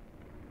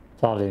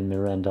 Tali and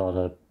Miranda are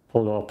the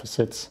polar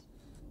opposites.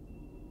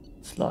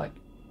 It's like...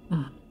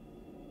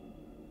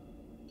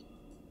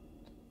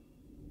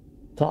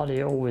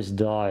 Tali always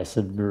dies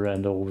and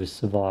Miranda always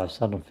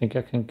survives. I don't think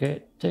I can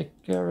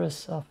take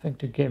Garrus. I think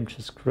the game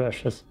just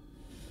crashes.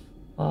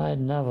 I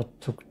never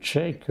took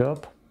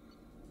Jacob.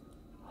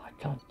 I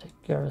can't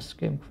take Garrus.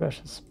 Game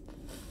crashes.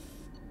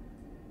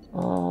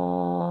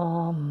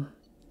 Damn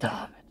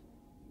it.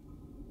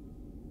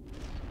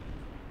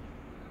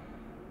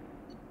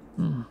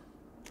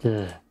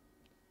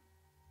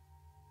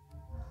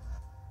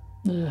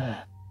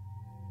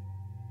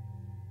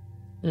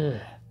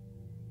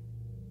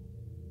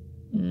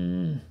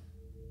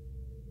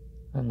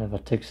 I never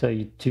take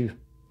LE2.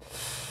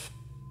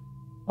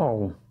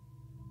 Oh,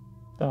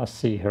 I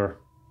see her.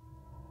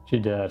 She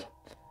dead.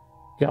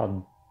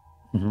 God,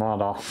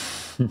 mother.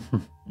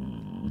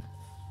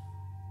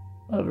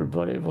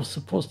 Everybody was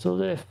supposed to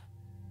live.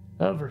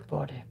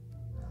 Everybody.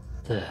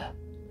 There.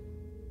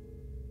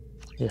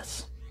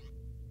 Yes.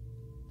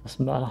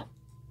 Doesn't matter.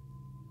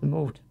 The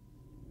mood.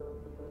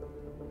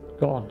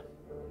 Gone.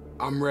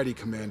 I'm ready,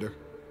 Commander.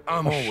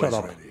 I'm always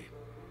ready.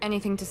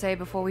 Anything to say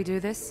before we do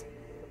this?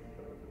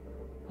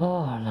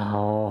 Oh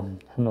no,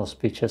 no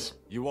speeches.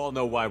 You all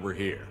know why we're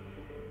here.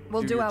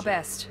 We'll do our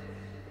best.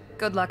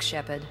 Good luck,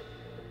 Shepard.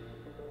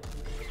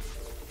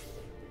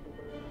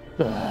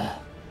 I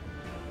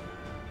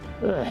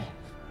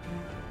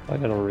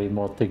gotta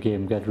remod the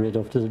game, get rid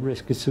of the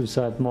risky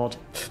suicide mod.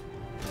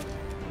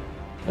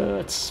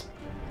 It's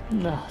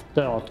not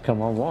the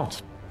outcome I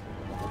want.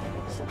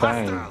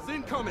 Hostiles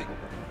incoming.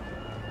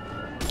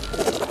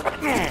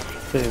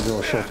 There you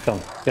go, shotgun.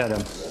 Get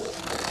him.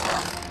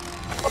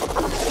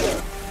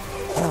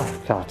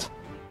 Oh, cut.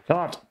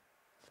 Cut.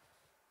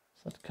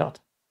 Is that cut?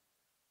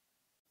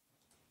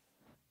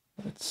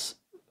 It's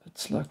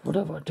like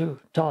whatever I do,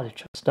 Tali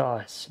just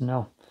dies, you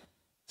know.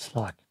 It's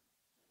like,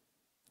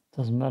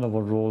 doesn't matter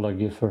what role I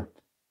give her.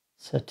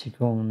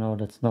 Sättigung, no,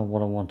 that's not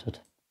what I wanted.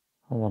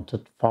 I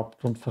wanted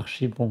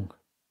Farbgrundverschiebung.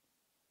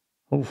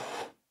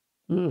 Oof.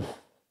 Ugh.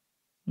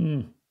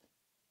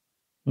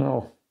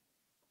 No.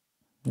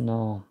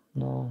 No,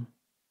 no.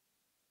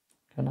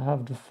 Can I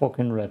have the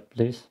fucking red,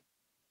 please?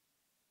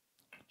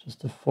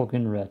 Just the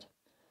fucking red.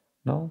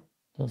 No?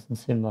 Doesn't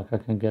seem like I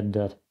can get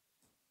that.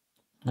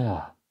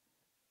 Yeah.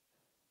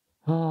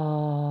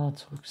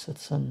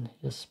 Zurücksetzen.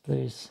 Yes,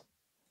 please.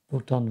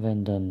 Look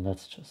anwenden.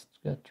 Let's just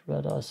get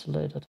red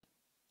isolated.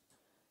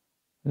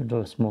 Even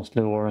though it's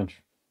mostly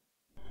orange.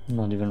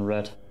 Not even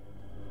red.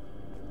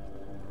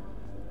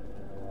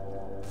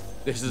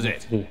 This is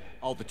it.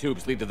 All the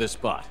tubes lead to this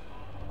spot.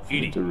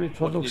 Edie, the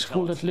Reaper looks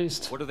cool at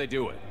least. What are they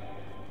doing?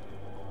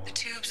 The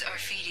tubes are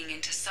feeding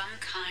into some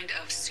kind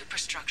of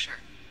superstructure.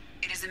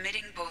 It is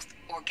emitting both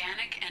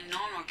organic and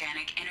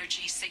non-organic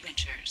energy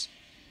signatures.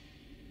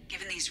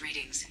 Given these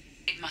readings,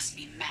 it must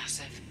be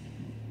massive.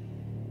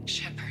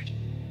 Shepard,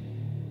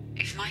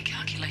 if my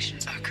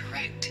calculations are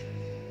correct,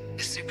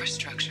 the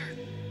superstructure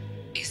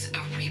is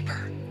a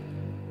Reaper.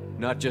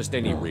 Not just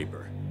any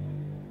Reaper.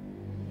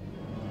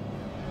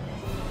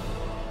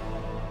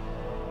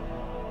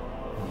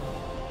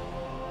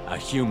 A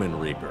human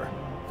Reaper.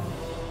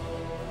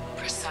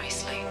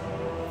 Precisely.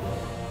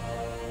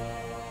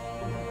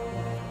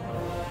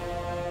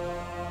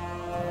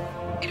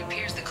 It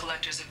appears the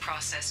collectors have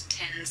processed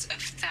tens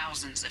of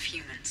thousands of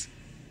humans.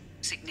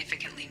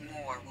 Significantly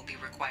more will be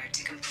required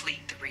to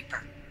complete the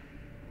Reaper.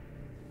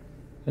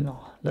 You know,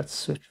 let's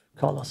switch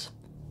colors.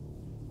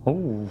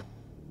 Oh,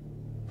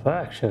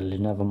 actually,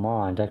 never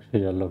mind.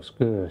 Actually, that looks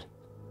good.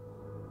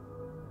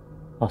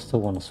 I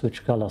still want to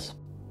switch colors.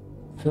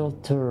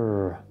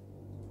 Filter.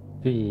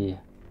 Be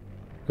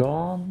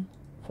gone.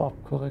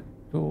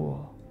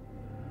 Farbkorrektur.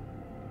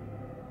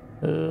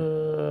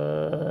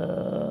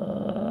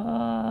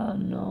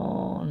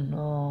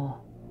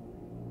 No.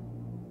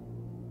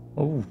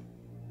 Oh.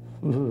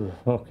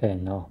 Okay,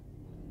 no.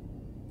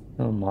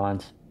 Never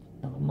mind.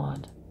 Never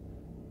mind.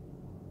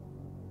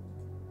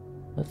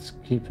 Let's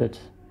keep it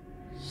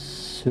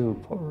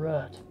super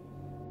red.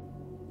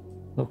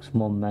 Looks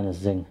more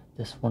menacing.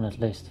 This one at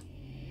least.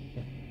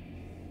 Okay.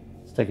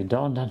 Let's take it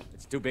down then.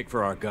 It's too big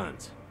for our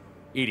guns.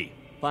 Edie,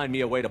 find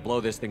me a way to blow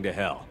this thing to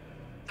hell.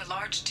 The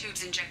large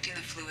tubes injecting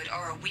the fluid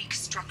are a weak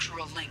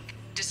structural link.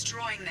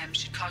 Destroying them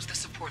should cause the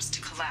supports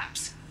to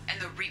collapse, and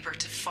the Reaper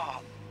to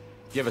fall.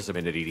 Give us a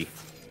minute, Edie.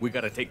 We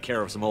gotta take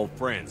care of some old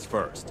friends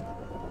first.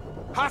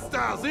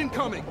 Hostiles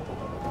incoming!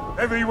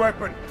 Heavy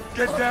weapon,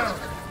 get down!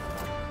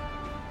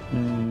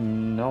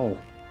 No.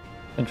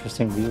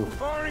 Interesting view.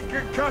 Firing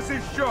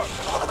concussive shot!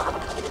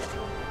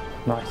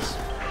 Nice.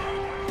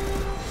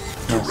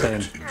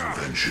 Direct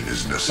intervention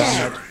is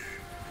necessary.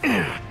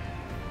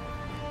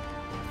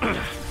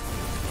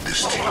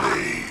 This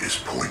delay is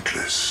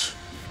pointless.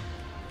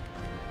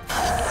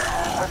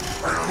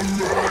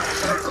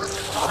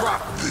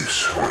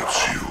 This hurts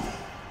you.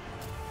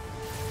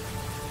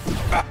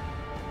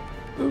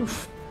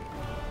 Oof.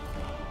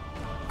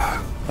 I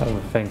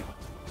would think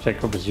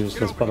Jacob is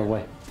useless, by the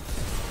way.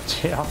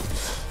 Yeah.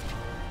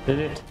 Did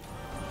it?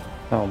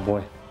 Oh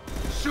boy.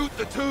 Shoot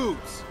the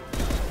tubes!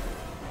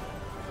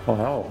 Oh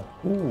hell.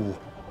 Ooh.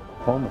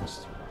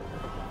 Almost.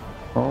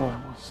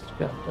 Almost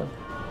got them.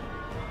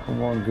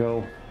 Come on,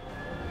 go.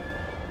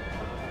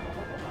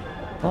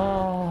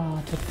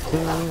 Ah, the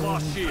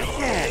Lost shield.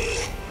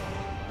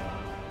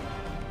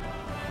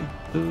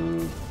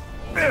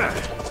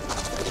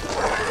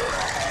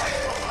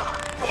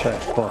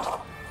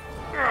 Checkpot.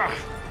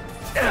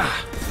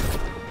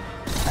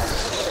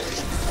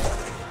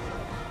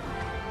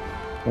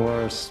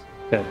 Worse.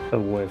 Get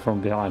away from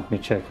behind me,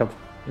 Jacob.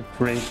 You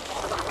creep.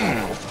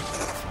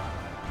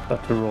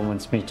 Got to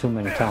romance me too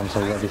many times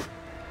already.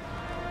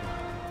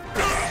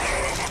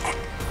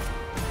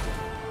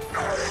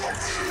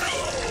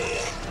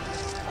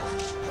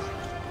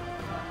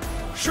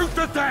 Shoot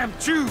the damn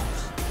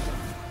tubes!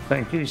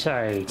 Thank you,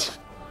 Sage.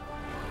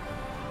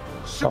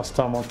 Last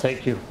time I'll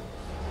take you.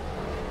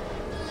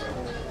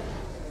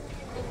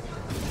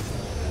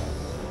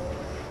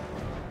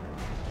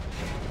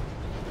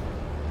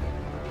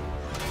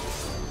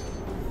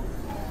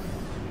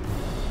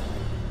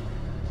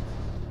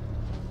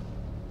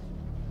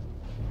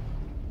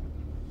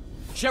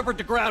 Shepard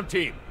to ground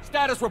team.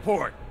 Status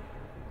report.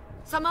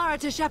 Samara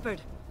to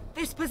Shepard.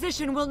 This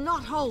position will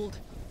not hold.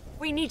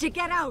 We need to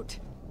get out.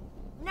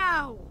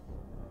 Now!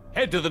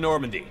 Head to the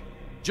Normandy.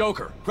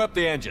 Joker, prep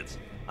the engines.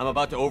 I'm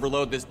about to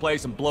overload this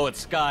place and blow it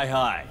sky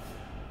high.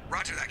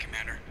 Roger that,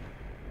 Commander.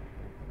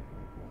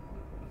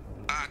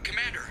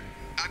 Commander,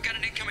 I've got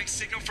an incoming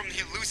signal from the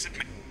elusive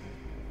man.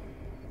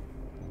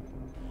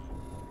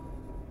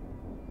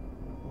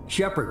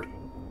 Shepard,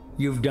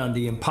 you've done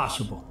the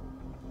impossible.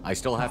 I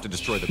still have to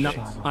destroy the base.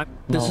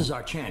 This is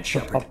our chance,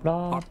 Shepard.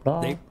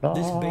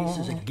 This base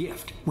is a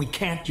gift. We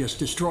can't just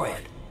destroy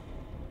it.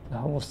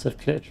 How was that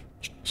glitch?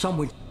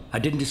 I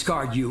didn't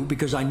discard you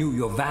because I knew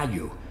your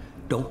value.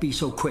 Don't be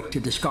so quick to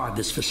discard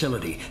this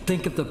facility.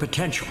 Think of the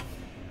potential.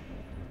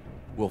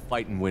 We'll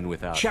fight and win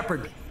without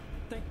Shepard.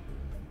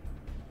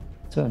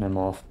 Turn him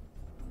off.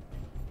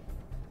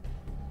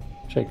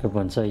 Jacob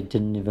once I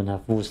didn't even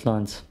have voice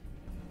lines.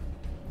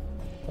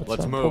 That's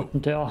Let's so move.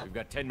 We've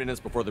got 10 minutes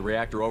before the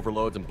reactor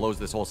overloads and blows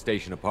this whole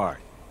station apart.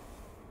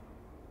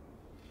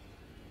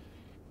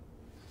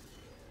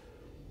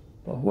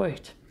 But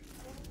wait.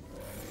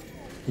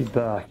 Be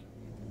back.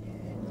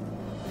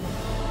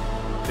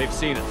 They've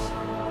seen us.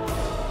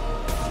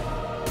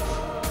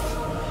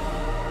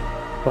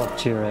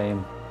 Fuck your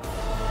aim.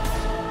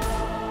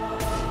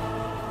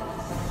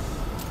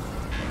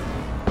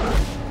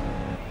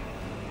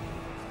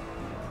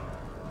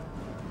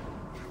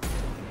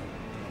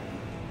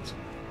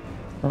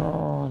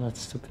 Oh, that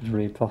stupid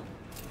Reaper.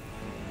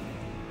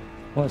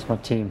 Where's my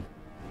team?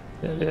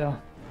 There they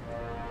are.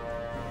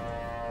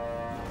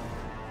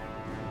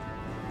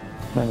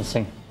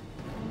 Menacing.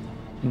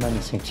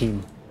 Menacing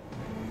team.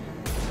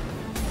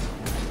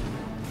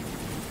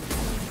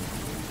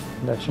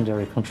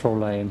 Legendary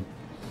control aim.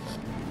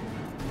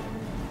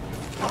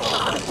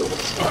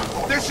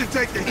 This should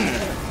take the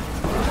heat.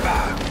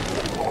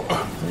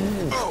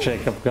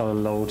 Jacob got a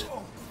load.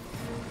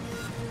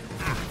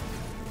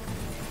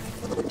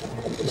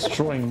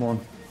 Destroying one.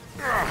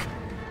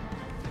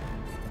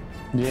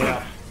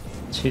 Yeah,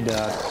 she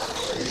died.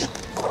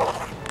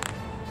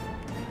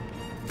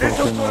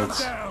 Broken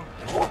notes.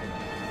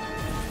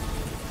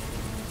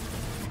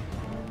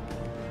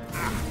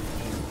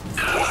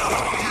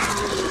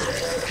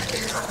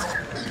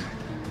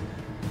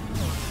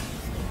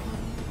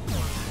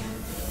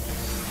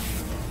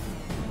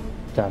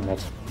 Damn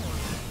it.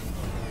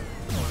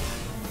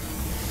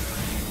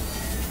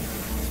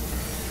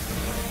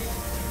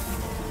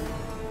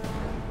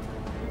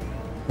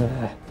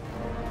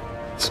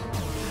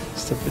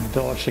 Stupid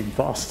dodging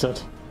bastard.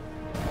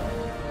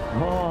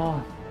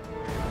 Oh.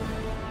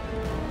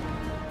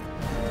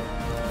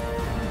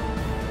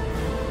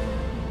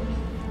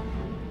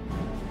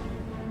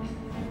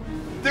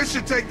 This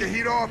should take the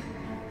heat off.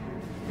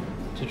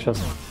 She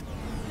just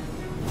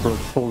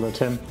pulled at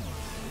him.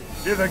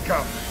 Here they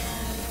come.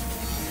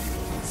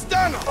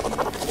 Stun him!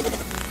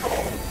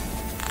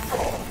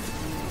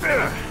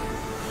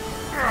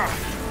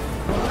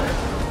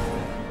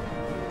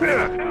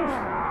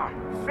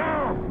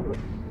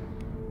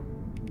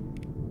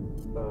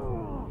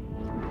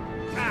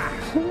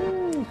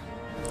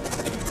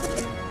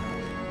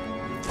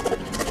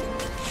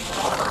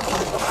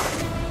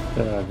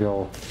 There I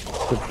go.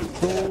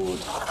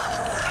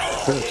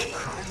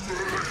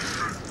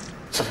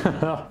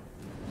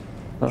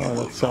 Oh,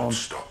 that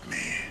sounds.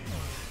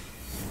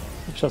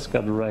 You just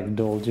got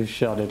ragdolled, you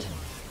shot it.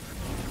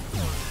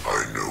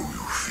 I know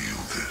you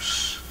feel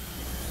this.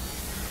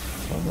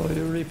 I know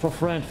your Reaper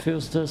friend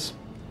feels this.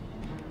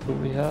 Do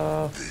we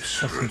have? This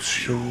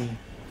hurts you.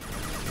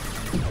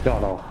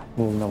 God,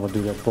 we'll never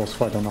do that boss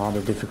fight on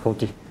harder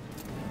difficulty.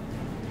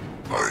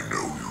 I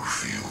know you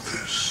feel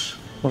this.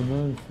 I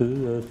know you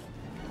feel it.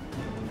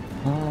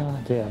 Ah,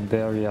 damn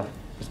barrier.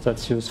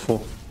 That's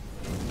useful.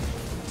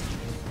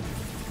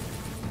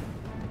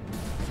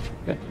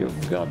 Get your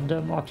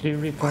goddamn ugly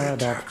Reaper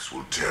head up. Attacks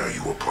will tear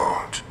you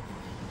apart.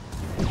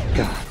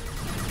 God.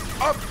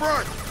 Up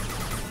front!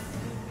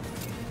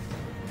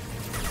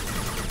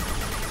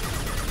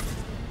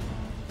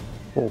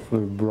 Both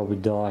will probably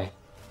die.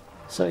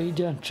 So you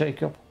don't,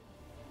 Jacob.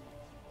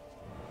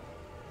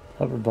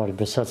 Everybody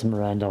besides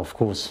Miranda, of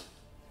course.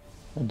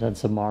 And then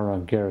Samara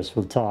and Garrus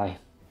will die.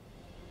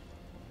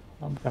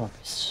 I'm gonna be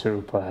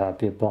super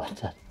happy about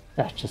that.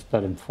 Yeah, just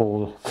let him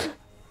fall.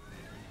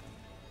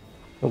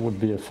 That would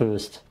be a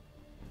first.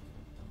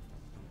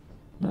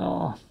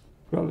 No,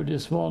 probably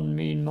this one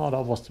mean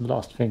mother was the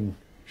last thing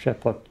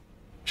Shepard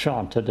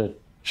chanted at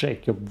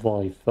Jacob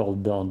while he fell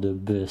down the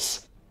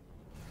abyss.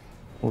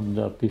 Wouldn't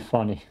that be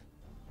funny?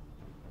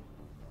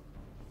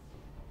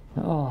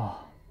 Oh.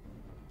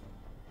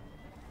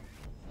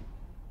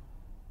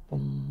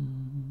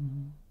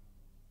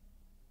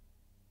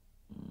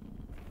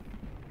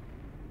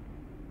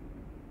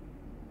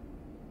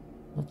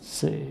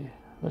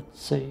 Let's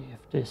see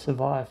if they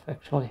survive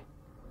actually.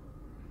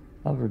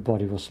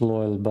 Everybody was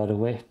loyal, by the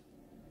way.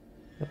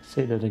 Let's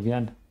say that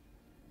again.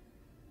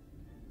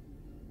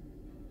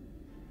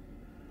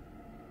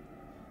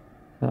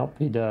 Nope,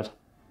 he dead.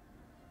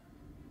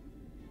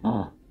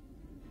 Ah,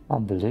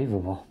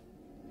 unbelievable.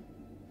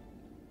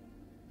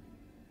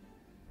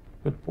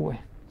 Good boy.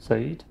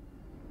 Said.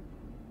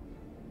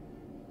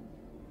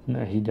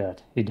 No, he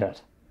dead. He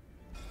dead.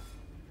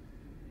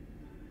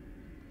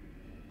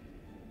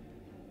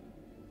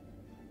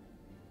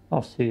 Oh,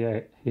 see,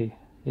 he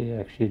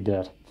actually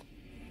dead.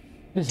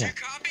 Is Do it? you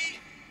copy?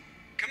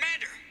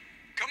 Commander!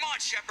 Come on,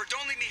 Shepard,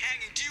 don't leave me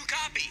hanging. Do you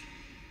copy?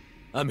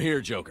 I'm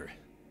here, Joker.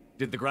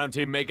 Did the ground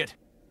team make it?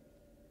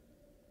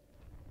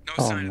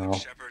 No sign of them,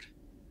 Shepard.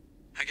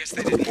 I guess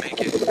they didn't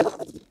make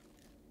it.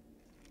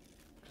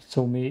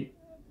 Sumi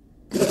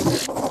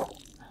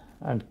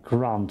and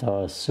Grant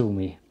are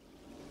Sumi.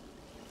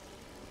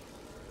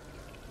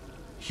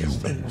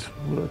 Human,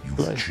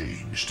 you've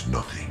changed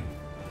nothing.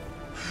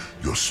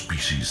 Your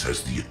species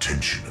has the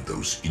attention of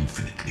those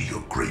infinitely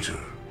or greater.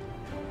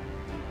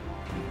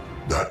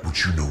 That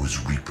which you know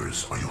as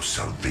Reapers are your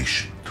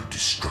salvation through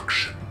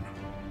destruction.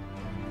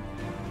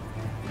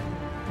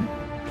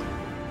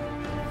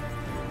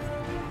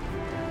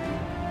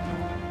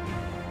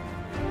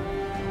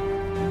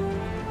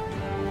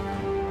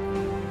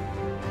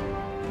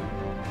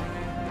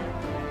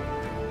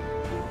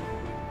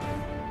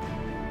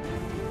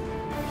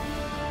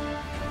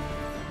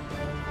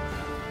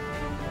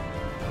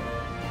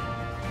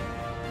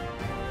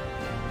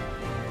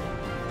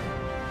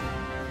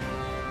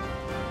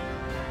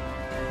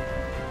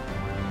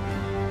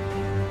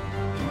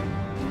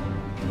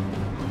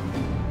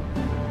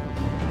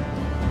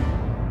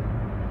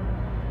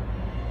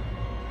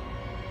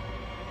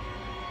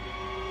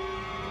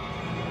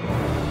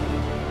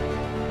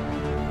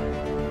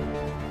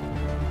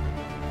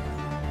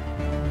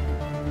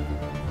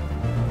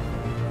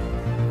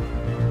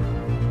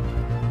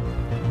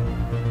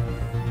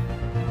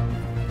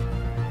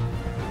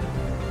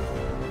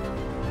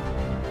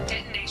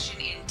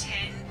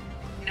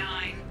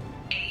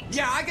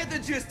 Yeah, I get the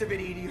gist of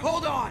it, Edie.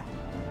 Hold on!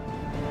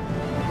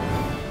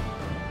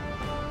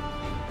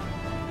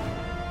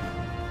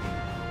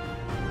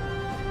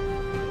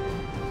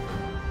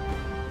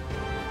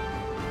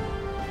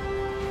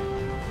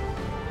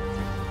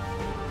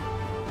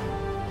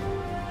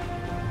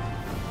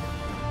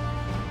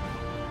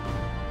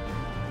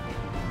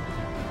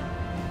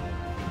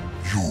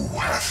 You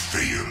have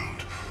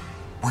failed.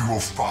 We will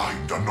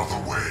find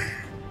another way.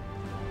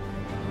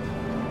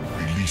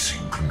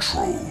 Releasing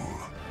control.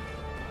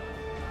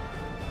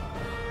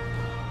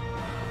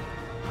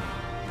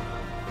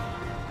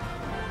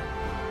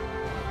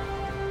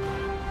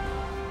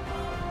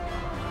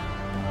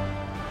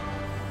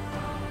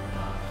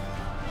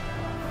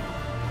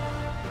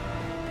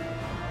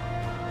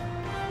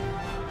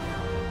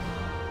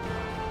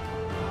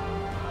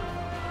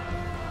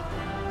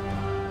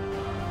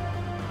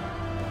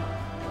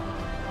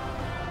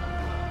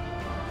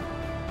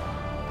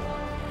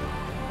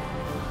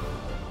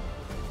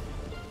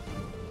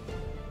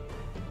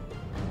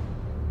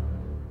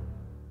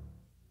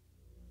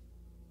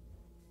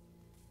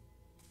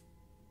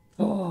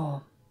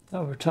 Oh,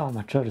 every time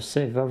I try to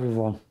save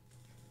everyone,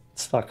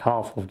 it's like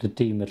half of the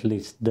team at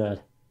least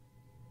dead.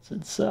 It's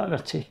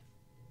insanity.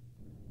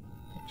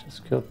 I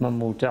just killed my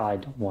mood. I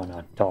don't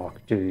wanna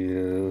talk to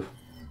you.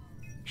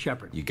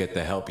 Shepard. You get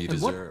the help you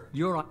deserve.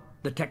 You're on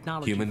the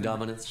technology. Human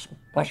dominance?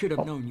 I should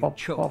have known you'd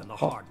choke on the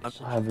hard.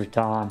 Every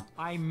time.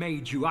 I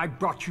made you. I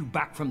brought you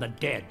back from the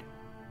dead.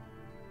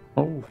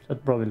 Oh,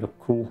 that probably look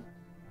cool.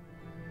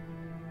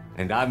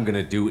 And I'm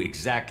gonna do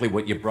exactly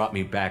what you brought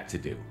me back to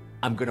do.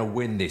 I'm gonna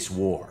win this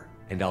war,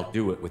 and I'll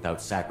do it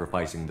without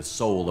sacrificing the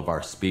soul of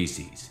our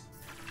species.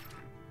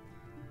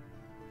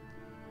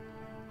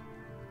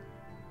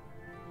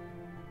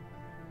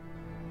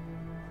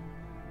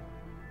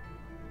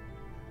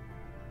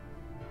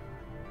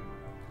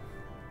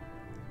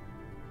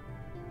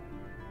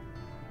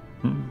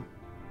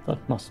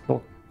 That must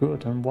look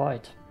good and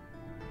white.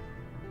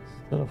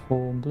 Instead of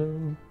home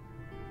blue.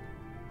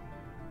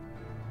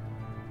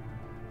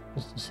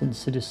 Because the Sin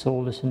City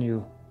soul is in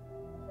you.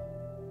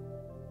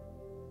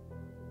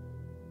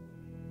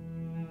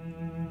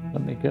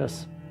 Let me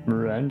guess,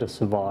 Miranda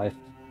survived.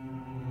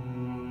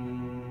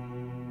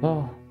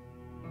 Oh.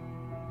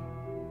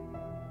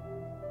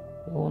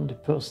 The only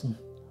person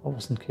I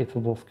wasn't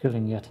capable of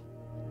killing yet.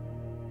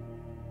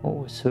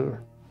 Always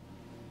her.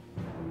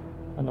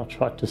 And I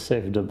tried to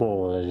save the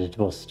ball, and it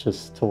was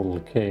just total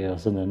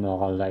chaos and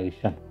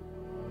annihilation.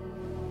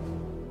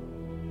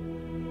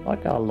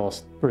 Like I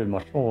lost pretty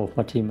much all of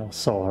my team. I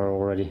saw her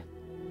already.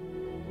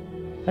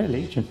 Hey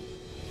Legion.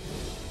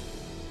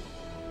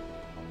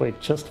 Wait,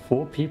 just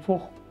 4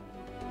 people?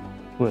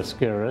 Where's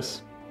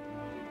Garrus?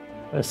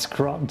 Where's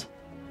Grunt?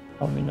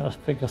 I mean, I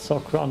think I saw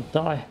Grunt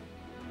die.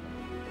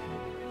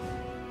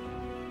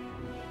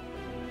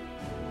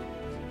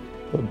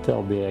 Don't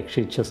tell me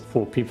actually just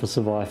 4 people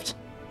survived.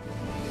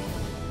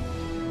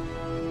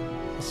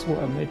 I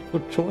swear I made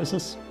good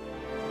choices.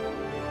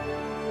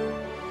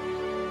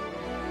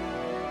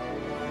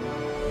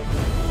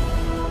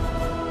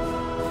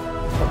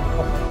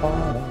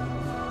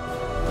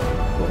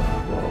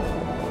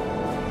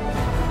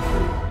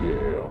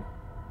 Yeah.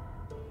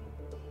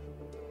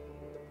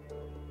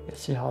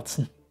 Jesse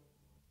Hudson.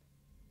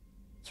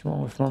 What's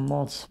wrong with my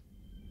mods?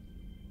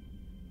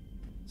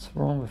 What's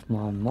wrong with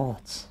my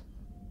mods?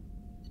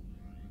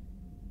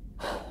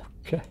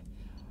 Okay.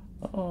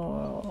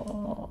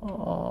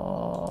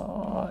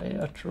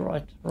 Yeah,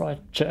 right.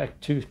 Check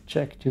to.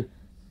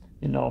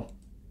 You know,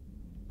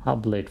 I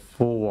played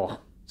 4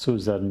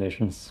 suicide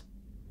missions,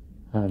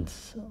 and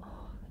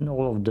in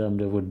all of them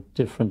there were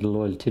different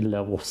loyalty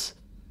levels.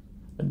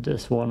 And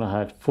this one I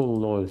had full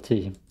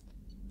loyalty,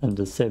 and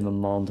the same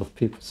amount of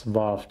people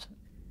survived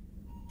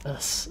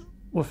as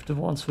with the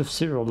ones with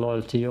 0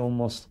 loyalty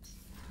almost.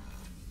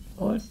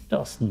 Oh, it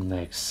doesn't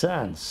make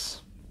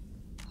sense.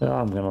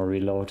 I'm gonna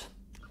reload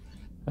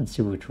and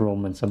see which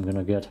Romans I'm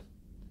gonna get.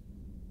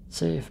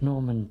 Save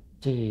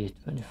Normandy,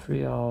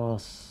 23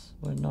 hours.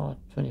 Why not?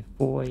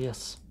 24,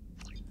 yes.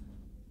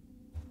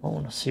 I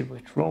wanna see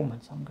which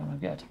Romans I'm gonna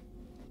get.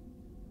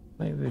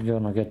 Maybe we're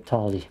gonna get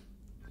Tali.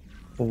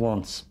 For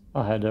once,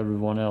 I had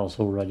everyone else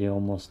already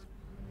almost.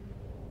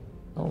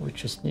 Now we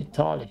just need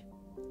Tali.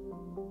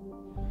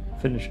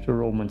 Finish the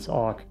Romans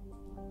arc.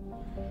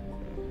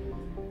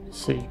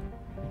 See,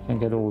 we can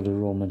get all the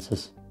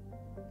romances.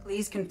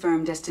 Please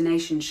confirm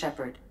destination,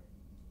 Shepard.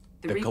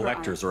 The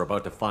collectors are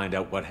about to find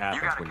out what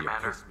happens when you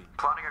piss me.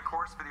 Plotting a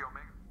course for the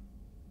Omega.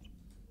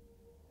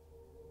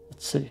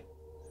 Let's see.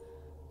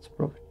 It's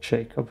probably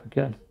Jacob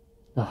again.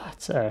 Ah,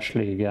 it's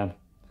Ashley again.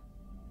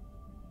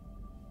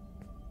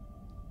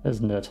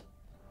 Isn't it?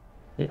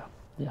 Yeah,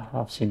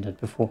 I've seen that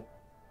before.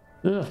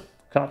 Ugh,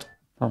 cut.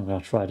 I'm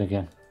gonna try it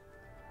again.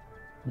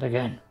 And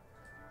again.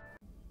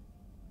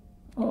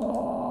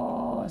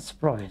 Oh, it's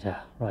probably the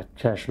right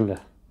casual.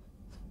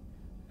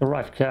 The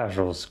right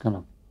casual is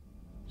gonna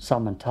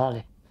summon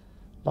Tali.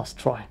 Last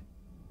try.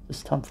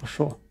 This time for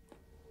sure.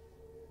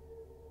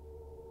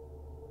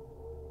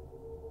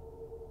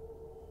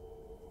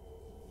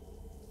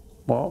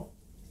 Well,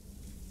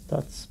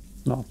 that's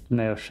not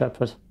Mayor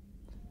Shepard.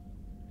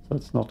 So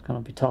it's not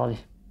gonna be Tali.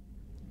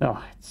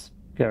 Ah, it's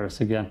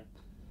Garrus again.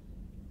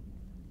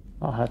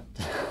 I had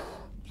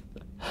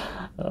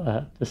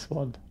this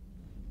one.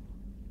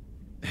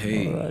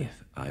 Hey, right.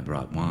 I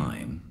brought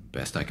wine.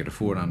 Best I could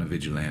afford on a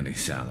vigilante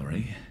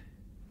salary.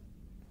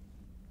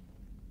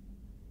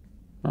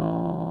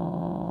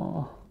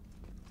 Oh,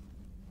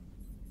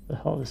 the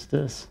hell is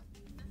this?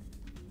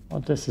 Oh,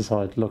 this is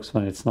how it looks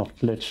when it's not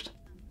glitched.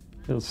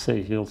 You'll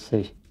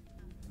see.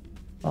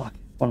 Ah,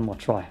 one more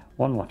try.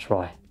 Oh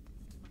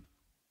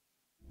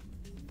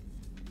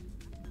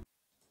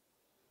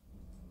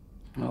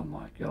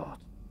my god.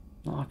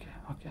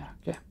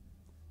 Okay.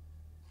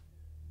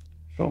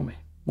 Show me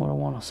what I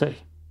want to see.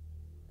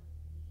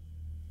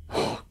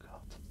 Oh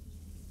god.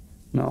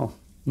 No,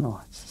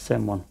 it's the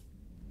same one.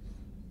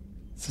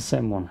 It's the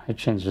same one. It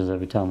changes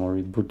every time I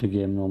reboot the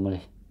game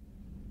normally.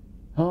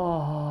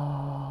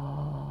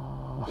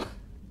 Oh,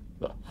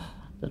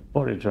 that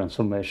body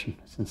transformation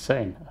is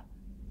insane.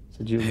 Is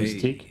it your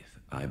mystique?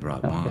 I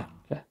brought wine.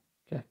 Okay.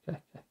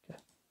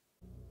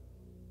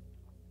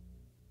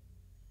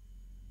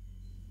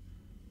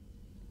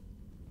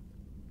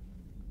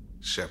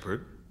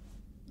 Shepard?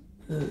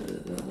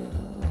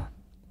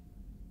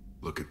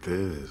 Look at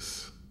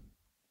this.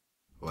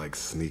 Like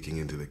sneaking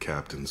into the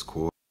captain's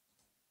quarters.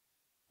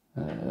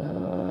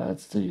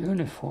 It's the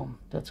uniform.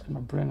 That's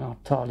gonna bring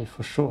out Tali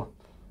for sure.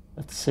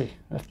 Let's see.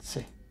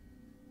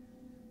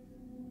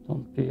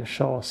 Don't be a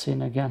shower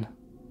scene again.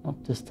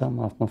 Not this time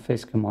I have my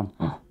face cam on.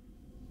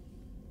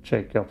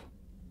 Jacob.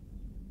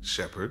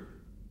 Shepard?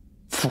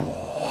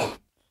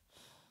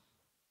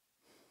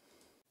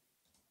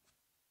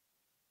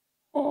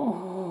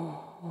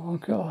 Oh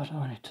god,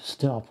 I need to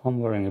stop. I'm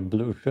wearing a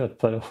blue shirt,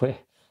 by the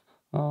way.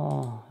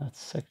 Oh,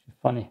 that's actually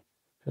funny.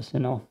 Because, you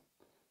know,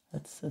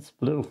 it's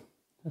blue.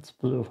 It's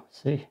blue.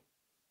 See?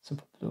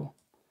 Super blue.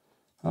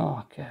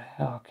 Okay.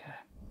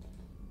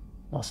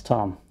 Last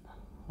time.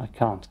 I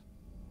can't.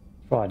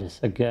 Try this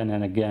again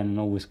and again and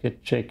always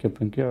get Jacob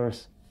and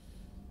Garrus.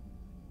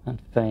 And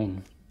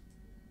Fane.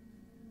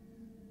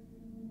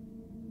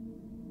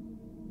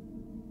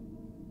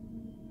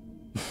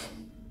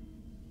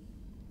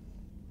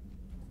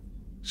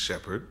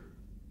 Shepard.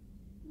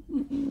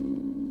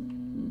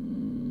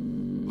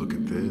 Look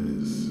at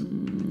this.